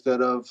websites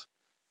that have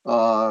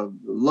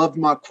loved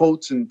my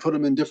quotes and put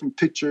them in different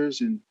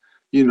pictures and,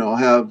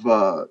 have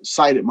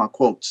cited my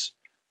quotes.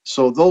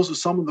 So those are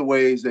some of the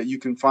ways that you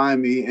can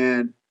find me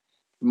and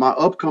my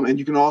upcoming. And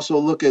you can also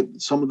look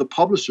at some of the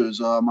publishers.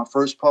 My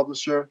first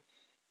publisher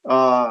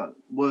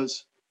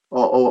was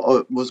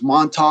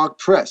Montag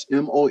Press,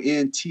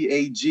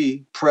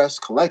 Montag Press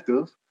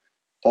Collective,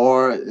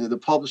 or the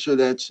publisher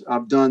that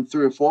I've done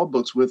 3 or 4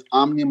 books with,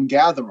 Omnium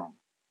Gatherum,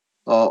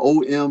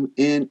 Omnium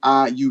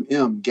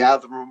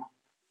Gatherum,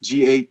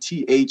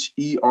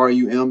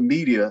 Gatherum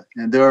Media,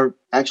 and they're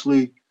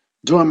actually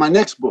doing my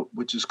next book,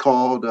 which is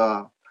called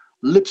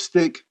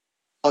Lipstick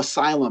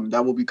Asylum,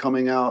 that will be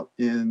coming out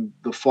in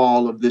the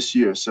fall of this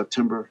year,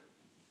 September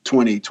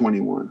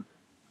 2021.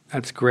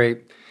 That's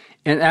great.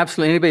 And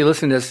absolutely, anybody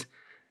listening to this,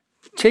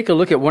 take a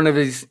look at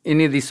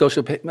any of these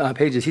social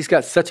pages. He's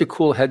got such a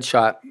cool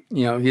headshot.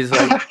 He's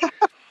like,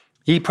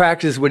 he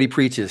practices what he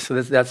preaches.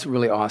 So that's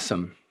really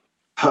awesome.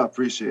 I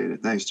appreciate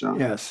it. Thanks, John.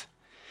 Yes.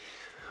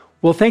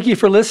 Well, thank you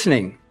for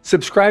listening.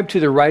 Subscribe to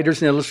the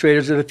Writers and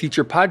Illustrators of the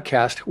Future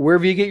podcast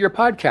wherever you get your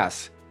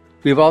podcasts.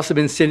 We have also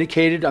been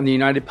syndicated on the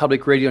United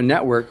Public Radio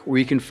Network, where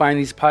you can find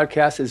these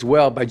podcasts as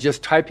well by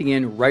just typing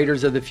in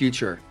Writers of the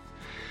Future.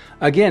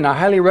 Again, I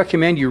highly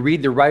recommend you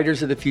read the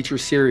Writers of the Future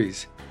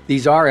series.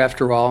 These are,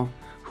 after all,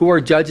 who our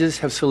judges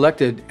have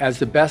selected as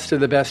the best of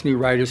the best new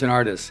writers and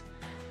artists.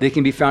 They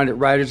can be found at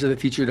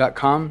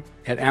writersofthefuture.com,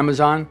 at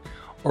Amazon,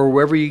 or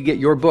wherever you get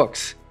your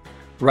books.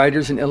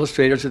 Writers and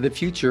Illustrators of the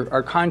Future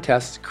are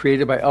contests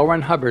created by L.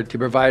 Ron Hubbard to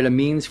provide a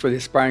means for the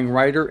aspiring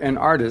writer and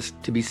artist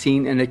to be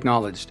seen and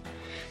acknowledged.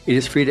 It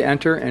is free to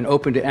enter and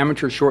open to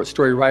amateur short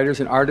story writers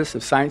and artists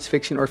of science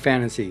fiction or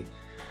fantasy.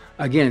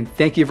 Again,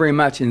 thank you very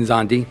much,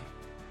 Nzandi.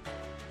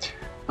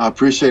 I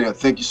appreciate it.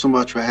 Thank you so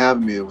much for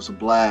having me. It was a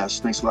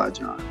blast. Thanks a lot,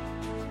 John.